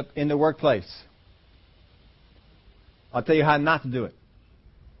gossip in the workplace? I'll tell you how not to do it.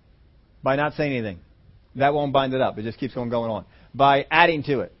 By not saying anything. That won't bind it up. It just keeps on going on. By adding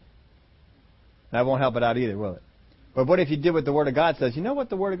to it. That won't help it out either, will it? But what if you did what the Word of God says? You know what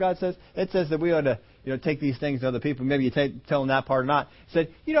the Word of God says? It says that we ought to, take these things to other people. Maybe you tell them that part or not. It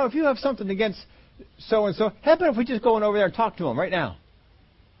said, if you have something against so-and-so, how about if we just go over there and talk to them right now?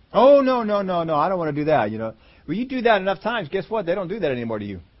 Oh, no, I don't want to do that, Well, you do that enough times, guess what? They don't do that anymore to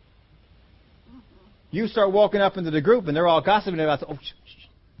you. You start walking up into the group and they're all gossiping about,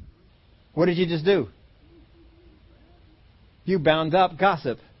 what did you just do? You bound up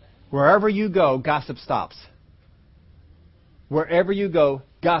gossip. Wherever you go, gossip stops. Wherever you go,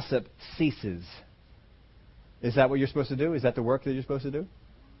 gossip ceases. Is that what you're supposed to do? Is that the work that you're supposed to do?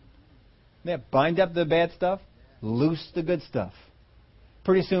 Yeah, bind up the bad stuff, loose the good stuff.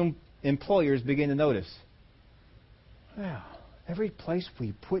 Pretty soon, employers begin to notice. Wow, every place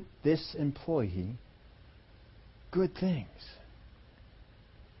we put this employee, good things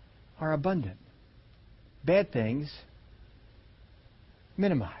are abundant. Bad things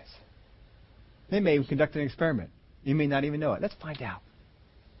minimize. They may conduct an experiment. You may not even know it. Let's find out.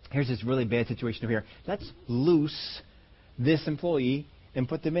 Here's this really bad situation over here. Let's loose this employee and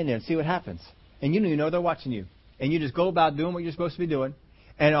put them in there and see what happens. And you know they're watching you. And you just go about doing what you're supposed to be doing.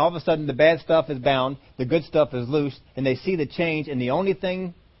 And all of a sudden the bad stuff is bound, the good stuff is loose, and they see the change, and the only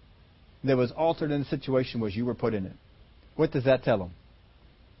thing that was altered in the situation was you were put in it. What does that tell them?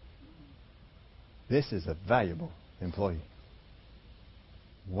 This is a valuable employee.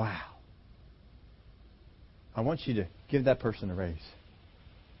 Wow. I want you to give that person a raise.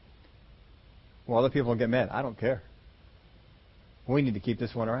 Well, other people will get mad. I don't care. We need to keep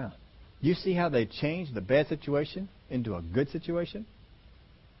this one around. You see how they change the bad situation into a good situation?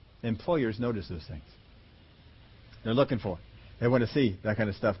 Employers notice those things. They're looking for it. They want to see that kind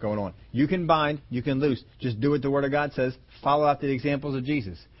of stuff going on. You can bind, you can loose. Just do what the Word of God says. Follow after the examples of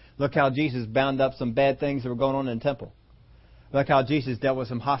Jesus. Look how Jesus bound up some bad things that were going on in the temple. Look how Jesus dealt with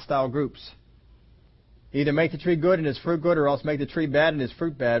some hostile groups. Either make the tree good and its fruit good, or else make the tree bad and its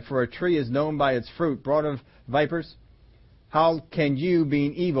fruit bad. For a tree is known by its fruit. Brood of vipers, how can you,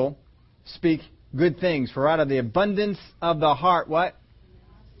 being evil, speak good things? For out of the abundance of the heart, what?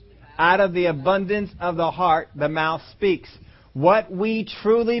 Out of the abundance of the heart, the mouth speaks. What we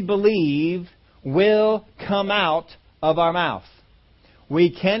truly believe will come out of our mouth.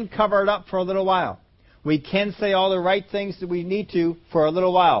 We can cover it up for a little while. We can say all the right things that we need to for a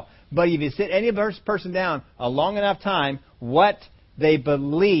little while. But if you sit any person down a long enough time, what they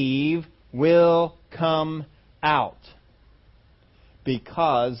believe will come out.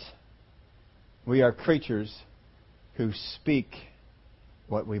 Because we are creatures who speak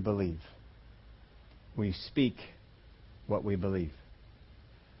what we believe. We speak what we believe.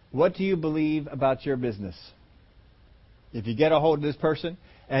 What do you believe about your business? If you get a hold of this person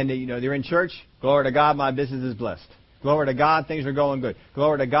and they're in church, glory to God, my business is blessed. Glory to God, things are going good.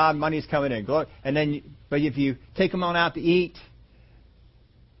 Glory to God, money's coming in. But if you take them on out to eat,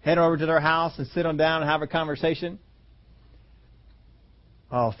 head over to their house and sit them down and have a conversation,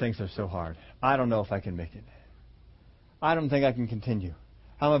 oh, things are so hard. I don't know if I can make it. I don't think I can continue.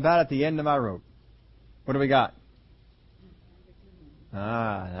 I'm about at the end of my rope. What do we got?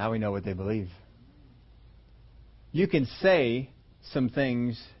 Now we know what they believe. You can say some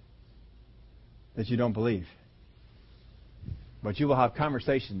things that you don't believe. But you will have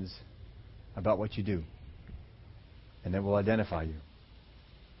conversations about what you do. And that will identify you.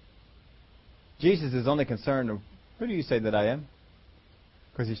 Jesus is only concerned with, who do you say that I am?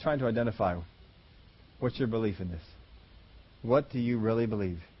 Because He's trying to identify, what's your belief in this? What do you really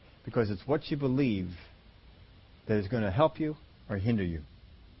believe? Because it's what you believe that is going to help you or hinder you.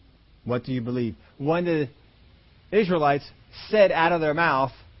 What do you believe? When the Israelites said out of their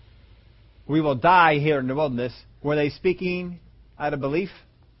mouth, we will die here in the wilderness, were they speaking out of belief?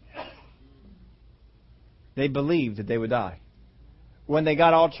 They believed that they would die. When they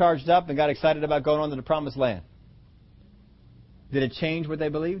got all charged up and got excited about going on to the promised land, did it change what they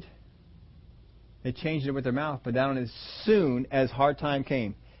believed? They changed it with their mouth, but down as soon as hard time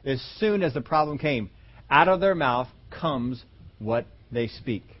came, as soon as the problem came, out of their mouth comes what they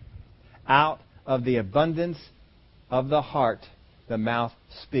speak. Out of the abundance of the heart, the mouth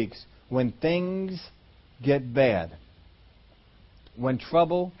speaks. When things get bad, when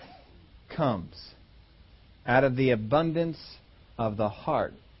trouble comes, out of the abundance of the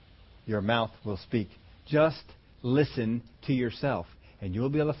heart, your mouth will speak. Just listen to yourself, and you'll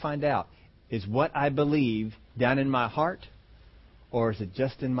be able to find out, is what I believe down in my heart, or is it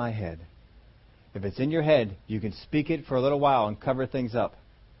just in my head? If it's in your head, you can speak it for a little while and cover things up.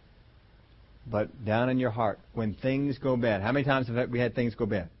 But down in your heart, when things go bad, how many times have we had things go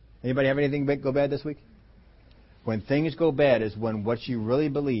bad? Anybody have anything go bad this week? When things go bad is when what you really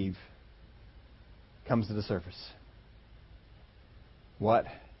believe comes to the surface. What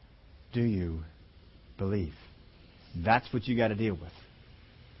do you believe? That's what you got to deal with.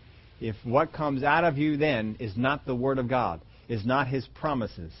 If what comes out of you then is not the Word of God, is not His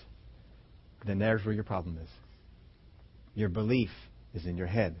promises, then there's where your problem is. Your belief is in your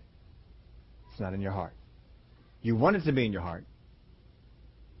head. It's not in your heart. You want it to be in your heart.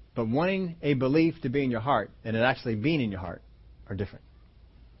 But wanting a belief to be in your heart and it actually being in your heart are different.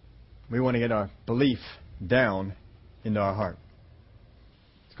 We want to get our belief down into our heart.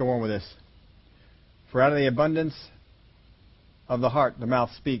 Let's go on with this. For out of the abundance of the heart, the mouth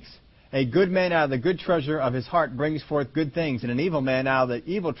speaks. A good man out of the good treasure of his heart brings forth good things, and an evil man out of the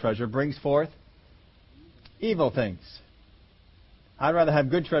evil treasure brings forth evil things. I'd rather have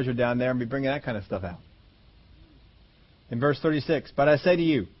good treasure down there and be bringing that kind of stuff out. In verse 36, but I say to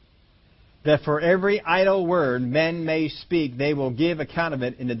you, that for every idle word men may speak, they will give account of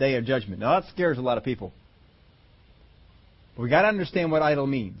it in the day of judgment. Now that scares a lot of people. But we got to understand what idle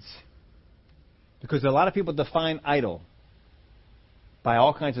means. Because a lot of people define idle by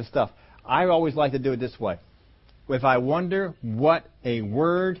all kinds of stuff. I always like to do it this way. If I wonder what a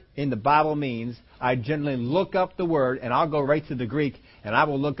word in the Bible means, I generally look up the word, and I'll go right to the Greek, and I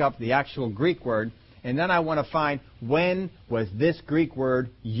will look up the actual Greek word, and then I want to find when was this Greek word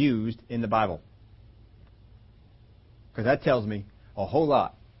used in the Bible. Because that tells me a whole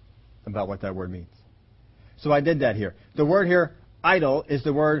lot about what that word means. So I did that here. The word here, idle, is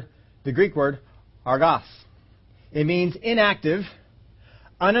the Greek word, argos. It means inactive,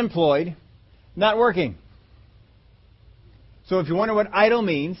 unemployed, not working. So if you wonder what idle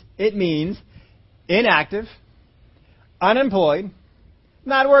means, it means inactive, unemployed,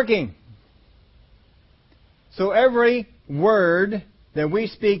 not working. So every word that we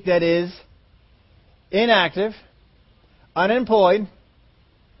speak that is inactive, unemployed,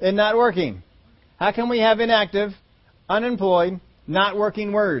 and not working. How can we have inactive, unemployed, not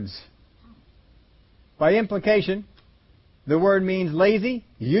working words? By implication, the word means lazy,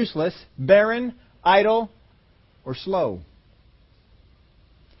 useless, barren, idle, or slow.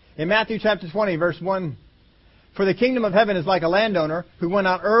 In Matthew chapter 20, verse 1, "For the kingdom of heaven is like a landowner who went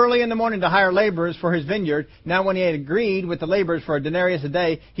out early in the morning to hire laborers for his vineyard. Now when he had agreed with the laborers for a denarius a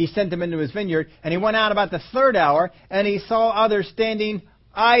day, he sent them into his vineyard. And he went out about the third hour, and he saw others standing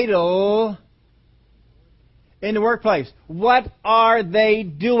idle in the workplace." What are they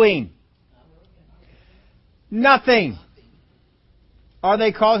doing? Nothing. Are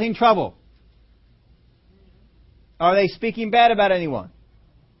they causing trouble? Are they speaking bad about anyone?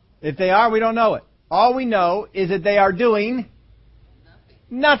 If they are, we don't know it. All we know is that they are doing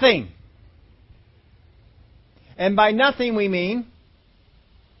nothing. And by nothing we mean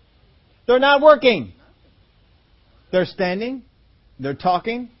they're not working. They're standing, they're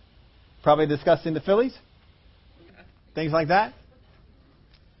talking, probably discussing the Phillies, things like that.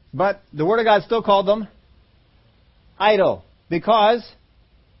 But the Word of God still called them idle because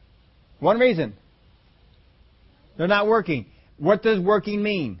one reason. They're not working. What does working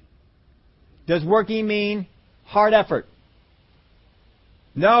mean? Does working mean hard effort?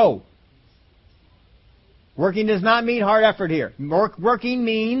 No. Working does not mean hard effort here. Working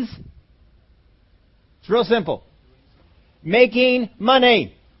means, it's real simple, making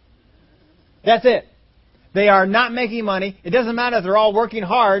money. That's it. They are not making money. It doesn't matter if they're all working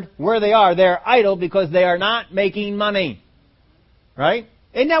hard where they are. They're idle because they are not making money. Right?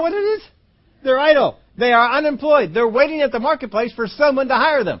 Isn't that what it is? They're idle. They are unemployed. They're waiting at the marketplace for someone to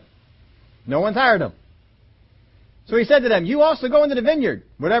hire them. No one's hired them. So he said to them, "You also go into the vineyard.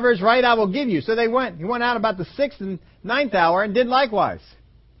 Whatever is right I will give you." So they went. He went out about the 6th and 9th hour and did likewise.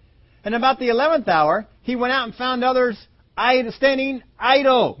 And about the 11th hour, he went out and found others standing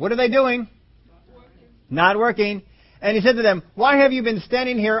idle. What are they doing? Not working. And he said to them, "Why have you been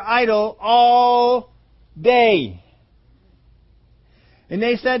standing here idle all day?" And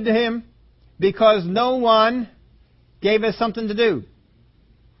they said to him, "Because no one gave us something to do."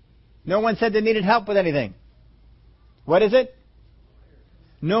 No one said they needed help with anything. What is it?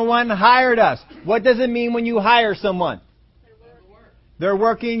 No one hired us. What does it mean when you hire someone? They're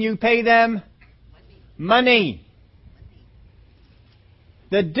working, you pay them money.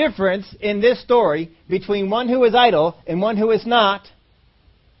 The difference in this story between one who is idle and one who is not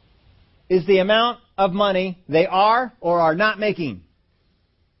is the amount of money they are or are not making.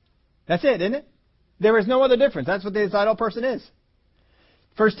 That's it, isn't it? There is no other difference. That's what this idle person is.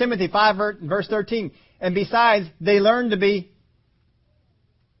 1 Timothy 5, verse 13. "And besides, they learn to be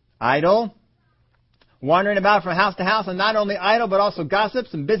idle, wandering about from house to house, and not only idle, but also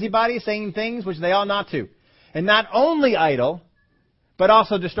gossips and busybodies, saying things which they ought not to. And not only idle, but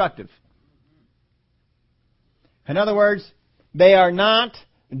also destructive." In other words, they are not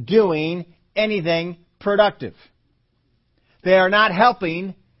doing anything productive. They are not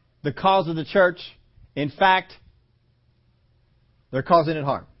helping the cause of the church. In fact, they're causing it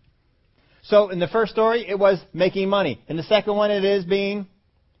harm. So in the first story, it was making money. In the second one, it is being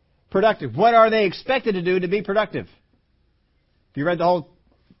productive. What are they expected to do to be productive? If you read the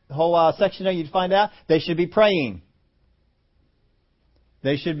whole section there, you'd find out they should be praying.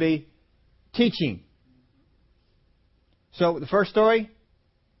 They should be teaching. So the first story,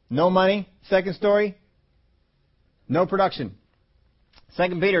 no money. Second story, no production.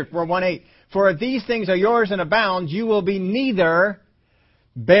 2 Peter 1:8. "For if these things are yours and abound, you will be neither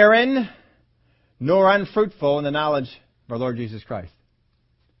barren nor unfruitful in the knowledge of our Lord Jesus Christ."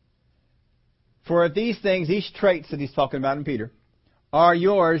 For if these things, these traits that he's talking about in Peter, are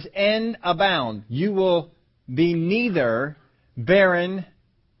yours and abound, you will be neither barren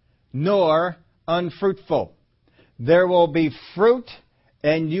nor unfruitful. There will be fruit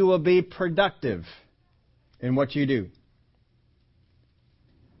and you will be productive in what you do.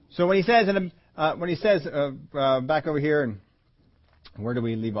 So when he says, back over here, and where do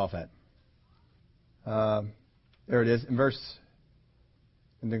we leave off at? There it is, in verse,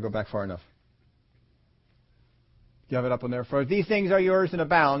 and then go back far enough. Do you have it up on there? "For if these things are yours and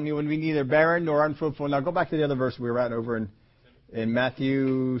abound, you will be neither barren nor unfruitful." Now go back to the other verse we were at over in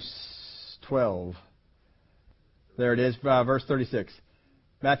Matthew 12. There it is, verse 36.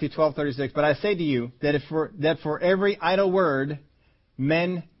 Matthew 12:36. "But I say to you that for every idle word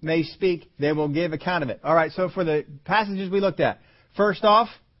men may speak, they will give account of it." All right, so for the passages we looked at, first off,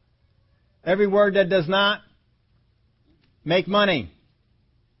 every word that does not make money.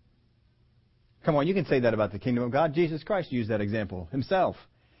 Come on, you can say that about the kingdom of God. Jesus Christ used that example himself.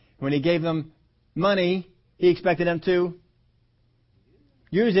 When he gave them money, he expected them to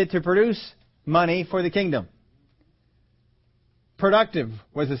use it to produce money for the kingdom. Productive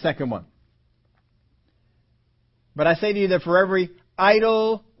was the second one. But I say to you that for every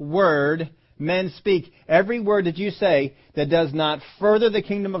idle word men speak, every word that you say that does not further the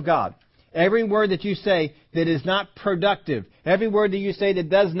kingdom of God, every word that you say that is not productive, every word that you say that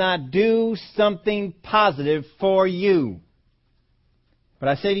does not do something positive for you. But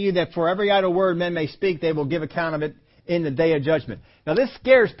I say to you that for every idle word men may speak, they will give account of it in the day of judgment. Now this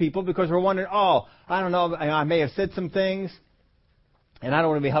scares people because we're wondering, I don't know, I may have said some things, and I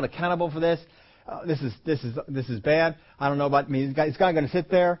don't want to be held accountable for this. This is bad. I don't know about me. Is God going to sit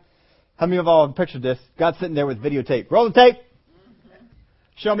there? How many of y'all have pictured this? God's sitting there with videotape. Roll the tape.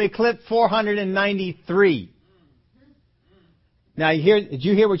 Show me clip 493. Now, did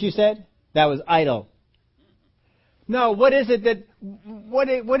you hear what you said? That was idle. No, what is it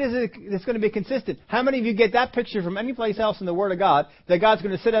that's going to be consistent? How many of you get that picture from any place else in the Word of God, that God's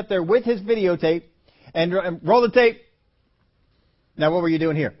going to sit up there with His videotape and roll the tape? Now, what were you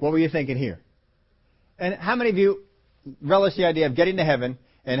doing here? What were you thinking here? And how many of you relish the idea of getting to heaven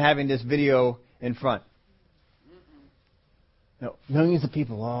and having this video in front? No, millions of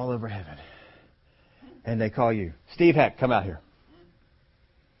people all over heaven. And they call you, Steve Heck, come out here.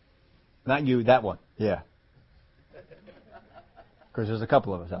 Not you, that one. Yeah. Because there's a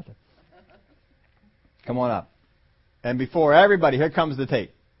couple of us out there. Come on up. And before everybody, here comes the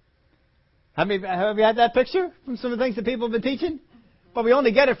tape. Have you had that picture from some of the things that people have been teaching? But we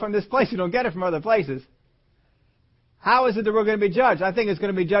only get it from this place. We don't get it from other places. How is it that we're going to be judged? I think it's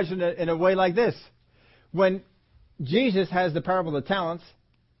going to be judged in a way like this. When Jesus has the parable of the talents,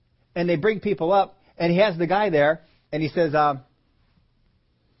 and they bring people up, and He has the guy there, and He says,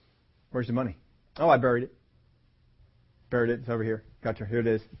 where's the money? Oh, I buried it. Buried it. It's over here. Gotcha. Here it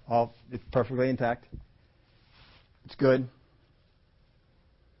is. It's perfectly intact. It's good.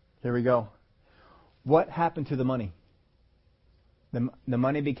 Here we go. What happened to the money? The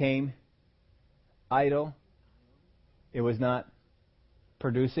money became idle. It was not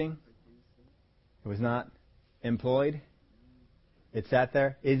producing. It was not employed. It sat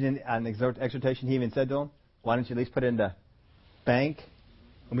there. Isn't an exhortation He even said to him, why don't you at least put it in the bank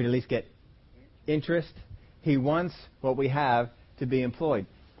and we'd at least get interest? He wants what we have to be employed.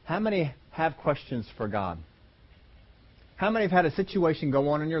 How many have questions for God? How many have had a situation go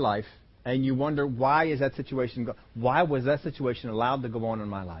on in your life and you wonder, why was that situation allowed to go on in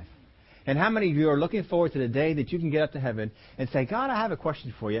my life? And how many of you are looking forward to the day that you can get up to heaven and say, God, I have a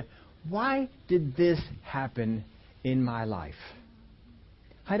question for you. Why did this happen in my life?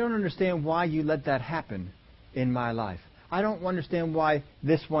 I don't understand why you let that happen in my life. I don't understand why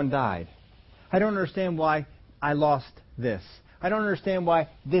this one died. I don't understand why I lost this. I don't understand why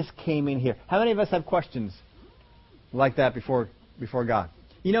this came in here. How many of us have questions like that before God?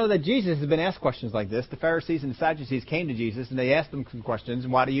 You know that Jesus has been asked questions like this. The Pharisees and the Sadducees came to Jesus and they asked him some questions.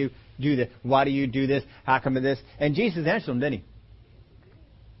 Why do you do this? Why do you do this? How come this? And Jesus answered them, didn't He?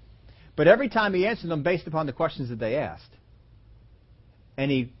 But every time He answered them based upon the questions that they asked. And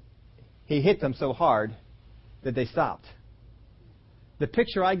He hit them so hard that they stopped. The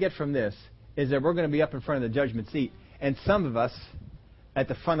picture I get from this is that we're going to be up in front of the judgment seat. And some of us at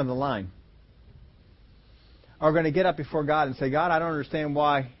the front of the line are going to get up before God and say, God, I don't understand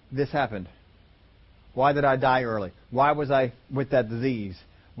why this happened. Why did I die early? Why was I with that disease?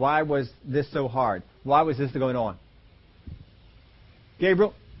 Why was this so hard? Why was this going on?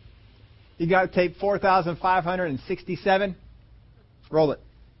 Gabriel, you got tape 4,567? Roll it.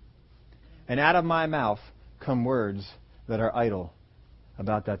 And out of my mouth come words that are idle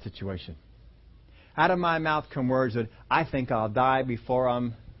about that situation. Out of my mouth come words that I think I'll die before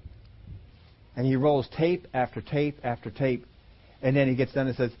I'm... And he rolls tape after tape after tape. And then he gets done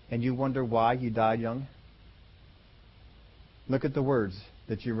and says, and you wonder why you died young? Look at the words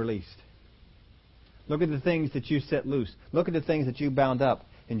that you released. Look at the things that you set loose. Look at the things that you bound up.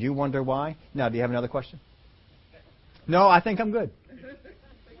 And you wonder why? Now, do you have another question? No, I think I'm good.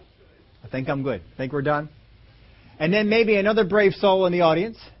 I think I'm good. Think we're done? And then maybe another brave soul in the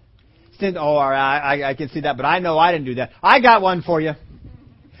audience said, oh, all right, I can see that, but I know I didn't do that. I got one for you.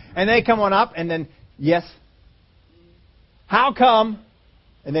 And they come on up, and then, yes. How come?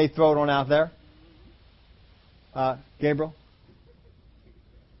 And they throw it on out there. Gabriel,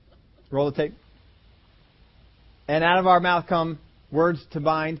 roll the tape. And out of our mouth come words to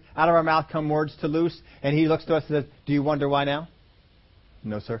bind. Out of our mouth come words to loose. And he looks to us and says, do you wonder why now?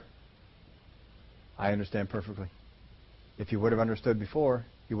 No, sir. I understand perfectly. If you would have understood before,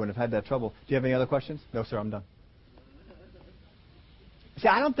 you wouldn't have had that trouble. Do you have any other questions? No, sir, I'm done. See,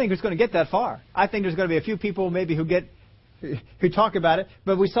 I don't think it's going to get that far. I think there's going to be a few people maybe who get who talk about it.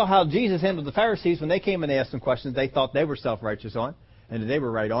 But we saw how Jesus handled the Pharisees when they came and they asked them questions they thought they were self-righteous on and that they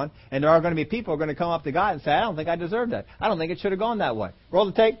were right on. And there are going to be people who are going to come up to God and say, I don't think I deserve that. I don't think it should have gone that way. Roll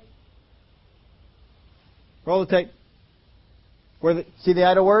the tape. Roll the tape. See the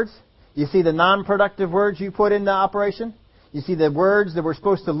idle words? You see the non-productive words you put into operation? You see the words that were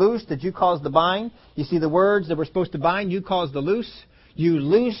supposed to loose that you caused to bind? You see the words that were supposed to bind, you caused to loose? You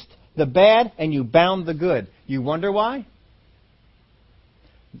loosed the bad and you bound the good. You wonder why?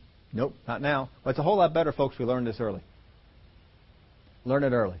 Nope, not now. But it's a whole lot better, folks, we learn this early. Learn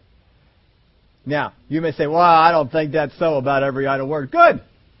it early. Now, you may say, well, I don't think that's so about every idle word. Good!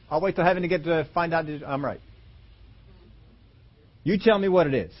 I'll wait till heaven to get to find out I'm right. You tell me what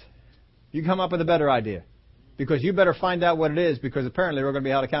it is. You come up with a better idea. Because you better find out what it is, because apparently we're going to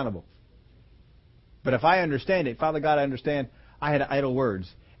be held accountable. But if I understand it, Father God, I understand I had idle words,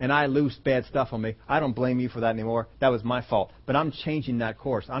 and I loosed bad stuff on me. I don't blame you for that anymore. That was my fault. But I'm changing that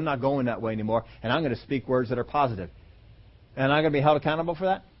course. I'm not going that way anymore, and I'm going to speak words that are positive. And I'm going to be held accountable for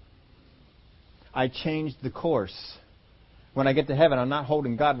that? I changed the course. When I get to heaven, I'm not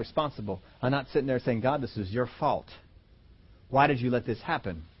holding God responsible. I'm not sitting there saying, God, this is your fault. Why did you let this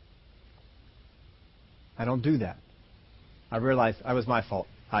happen? I don't do that. I realized I was my fault.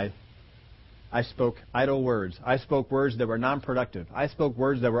 I spoke idle words. I spoke words that were non-productive. I spoke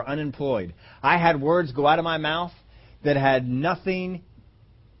words that were unemployed. I had words go out of my mouth that had nothing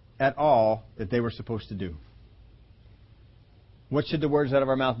at all that they were supposed to do. What should the words out of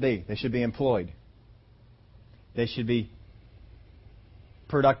our mouth be? They should be employed. They should be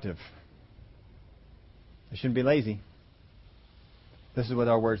productive. They shouldn't be lazy. This is what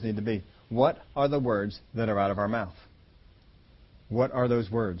our words need to be. What are the words that are out of our mouth? What are those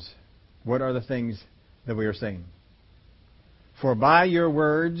words? What are the things that we are saying? For by your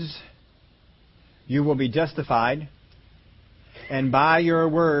words you will be justified, and by your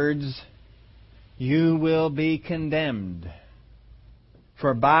words you will be condemned.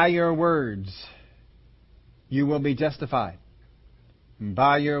 For by your words you will be justified, and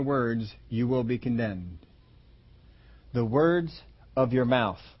by your words you will be condemned. The words of your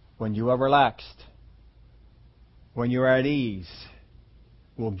mouth, when you are relaxed, when you are at ease,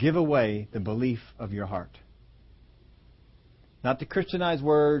 will give away the belief of your heart. Not the Christianized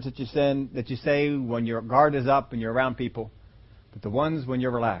words that you say when your guard is up and you're around people, but the ones when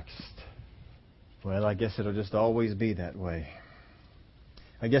you're relaxed. Well, I guess it'll just always be that way.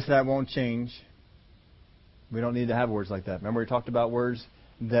 I guess that won't change. We don't need to have words like that. Remember we talked about words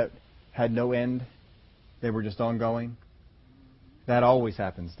that had no end? They were just ongoing? That always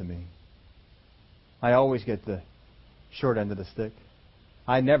happens to me. I always get the short end of the stick.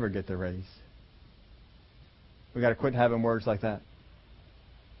 I never get the raise. We've got to quit having words like that.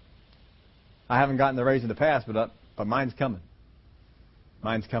 I haven't gotten the raise in the past, but mine's coming.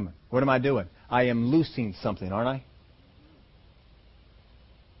 Mine's coming. What am I doing? I am loosing something, aren't I?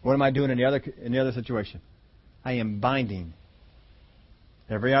 What am I doing in the other situation? I am binding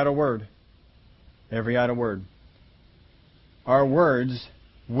every idle word. Every idle word. Our words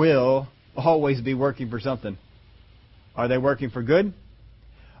will always be working for something. Are they working for good?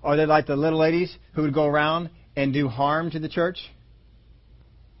 Are they like the little ladies who would go around and do harm to the church?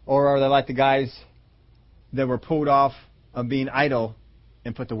 Or are they like the guys that were pulled off of being idle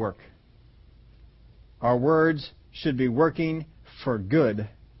and put to work? Our words should be working for good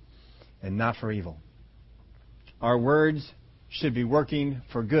and not for evil. Our words should be working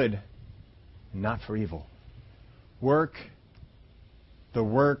for good and not for evil. Work the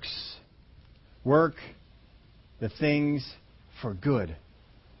works, work the things for good,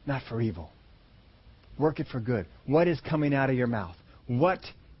 not for evil. Work it for good. What is coming out of your mouth? What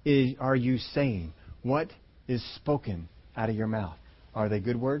are you saying? What is spoken out of your mouth? Are they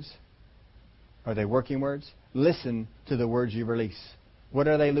good words? Are they working words? Listen to the words you release. What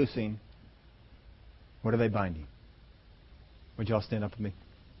are they loosing? What are they binding? Would you all stand up with me?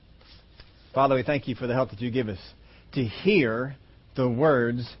 Father, we thank you for the help that you give us to hear the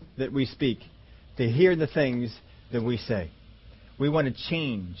words that we speak, to hear the things that we say. We want to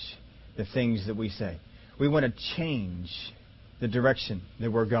change the things that we say. We want to change the direction that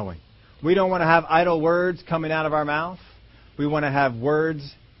we're going. We don't want to have idle words coming out of our mouth. We want to have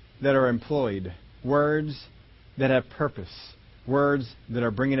words that are employed, words that have purpose, words that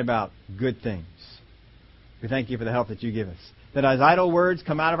are bringing about good things. We thank you for the help that you give us. That as idle words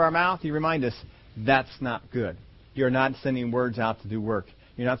come out of our mouth, you remind us that's not good. You're not sending words out to do work.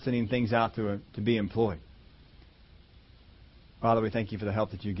 You're not sending things out to be employed. Father, we thank you for the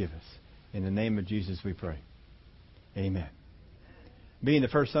help that you give us. In the name of Jesus we pray. Amen. Being the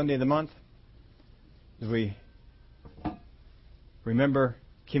first Sunday of the month, as we Remember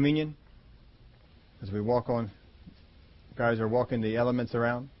communion as we walk on. Guys are walking the elements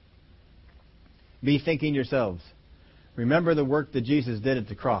around. Be thinking yourselves. Remember the work that Jesus did at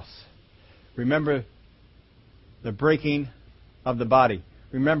the cross. Remember the breaking of the body.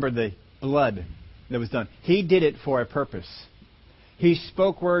 Remember the blood that was done. He did it for a purpose. He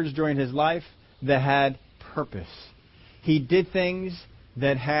spoke words during His life that had purpose. He did things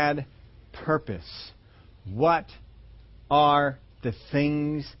that had purpose. What are the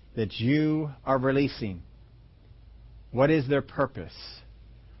things that you are releasing? What is their purpose?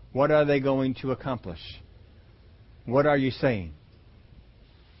 What are they going to accomplish? What are you saying?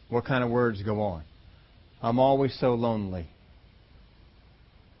 What kind of words go on? I'm always so lonely.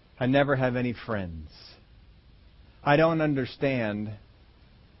 I never have any friends. I don't understand.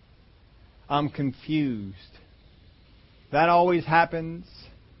 I'm confused. That always happens.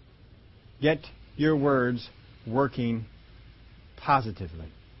 Get your words working positively,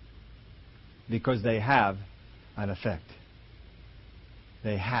 because they have an effect.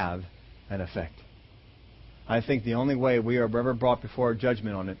 They have an effect. I think the only way we are ever brought before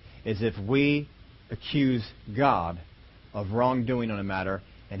judgment on it is if we accuse God of wrongdoing on a matter,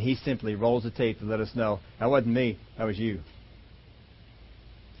 and He simply rolls the tape to let us know, that wasn't me, that was you.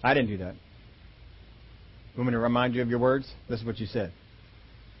 I didn't do that. Want me to remind you of your words? This is what you said.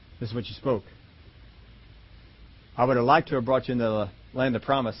 This is what you spoke. I would have liked to have brought you into the land of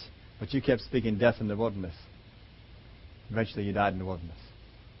promise, but you kept speaking death in the wilderness. Eventually you died in the wilderness.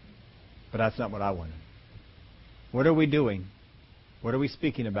 But that's not what I wanted. What are we doing? What are we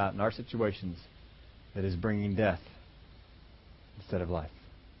speaking about in our situations that is bringing death instead of life?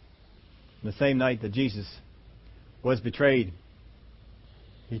 On the same night that Jesus was betrayed,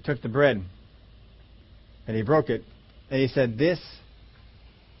 He took the bread and He broke it, and He said, "This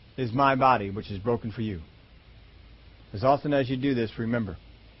is my body, which is broken for you. As often as you do this, remember."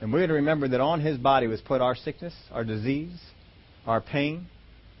 And we're to remember that on His body was put our sickness, our disease, our pain.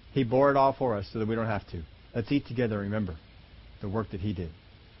 He bore it all for us so that we don't have to. Let's eat together and remember the work that He did.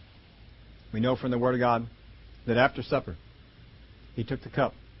 We know from the Word of God that after supper, He took the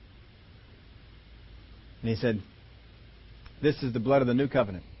cup and He said, "This is the blood of the new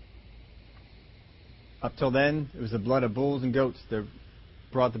covenant." Up till then, it was the blood of bulls and goats that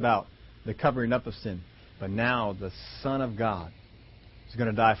brought about the covering up of sin. But now the Son of God is going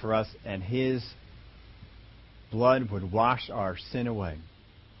to die for us, and His blood would wash our sin away.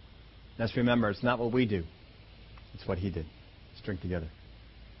 Let's remember, it's not what we do. It's what He did. Let's drink together.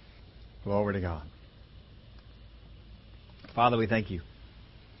 Glory to God. Father, we thank You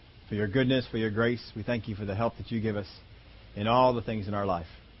for Your goodness, for Your grace. We thank You for the help that You give us in all the things in our life.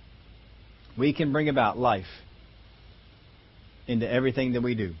 We can bring about life into everything that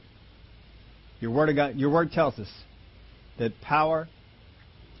we do. Your Word of God, Your Word tells us that power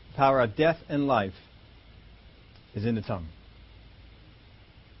of death and life is in the tongue.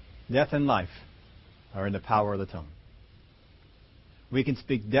 Death and life are in the power of the tongue. We can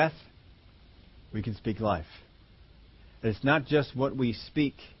speak death. We can speak life. And it's not just what we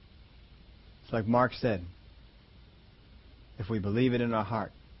speak. It's like Mark said. If we believe it in our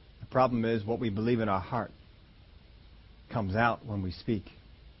heart. The problem is what we believe in our heart comes out when we speak.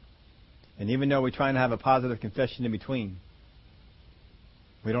 And even though we're trying to have a positive confession in between,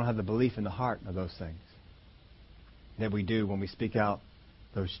 we don't have the belief in the heart of those things that we do when we speak out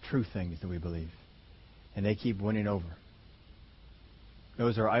those true things that we believe. And they keep winning over.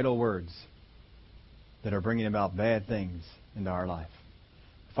 Those are idle words that are bringing about bad things into our life.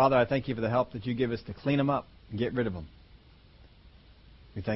 Father, I thank You for the help that You give us to clean them up and get rid of them.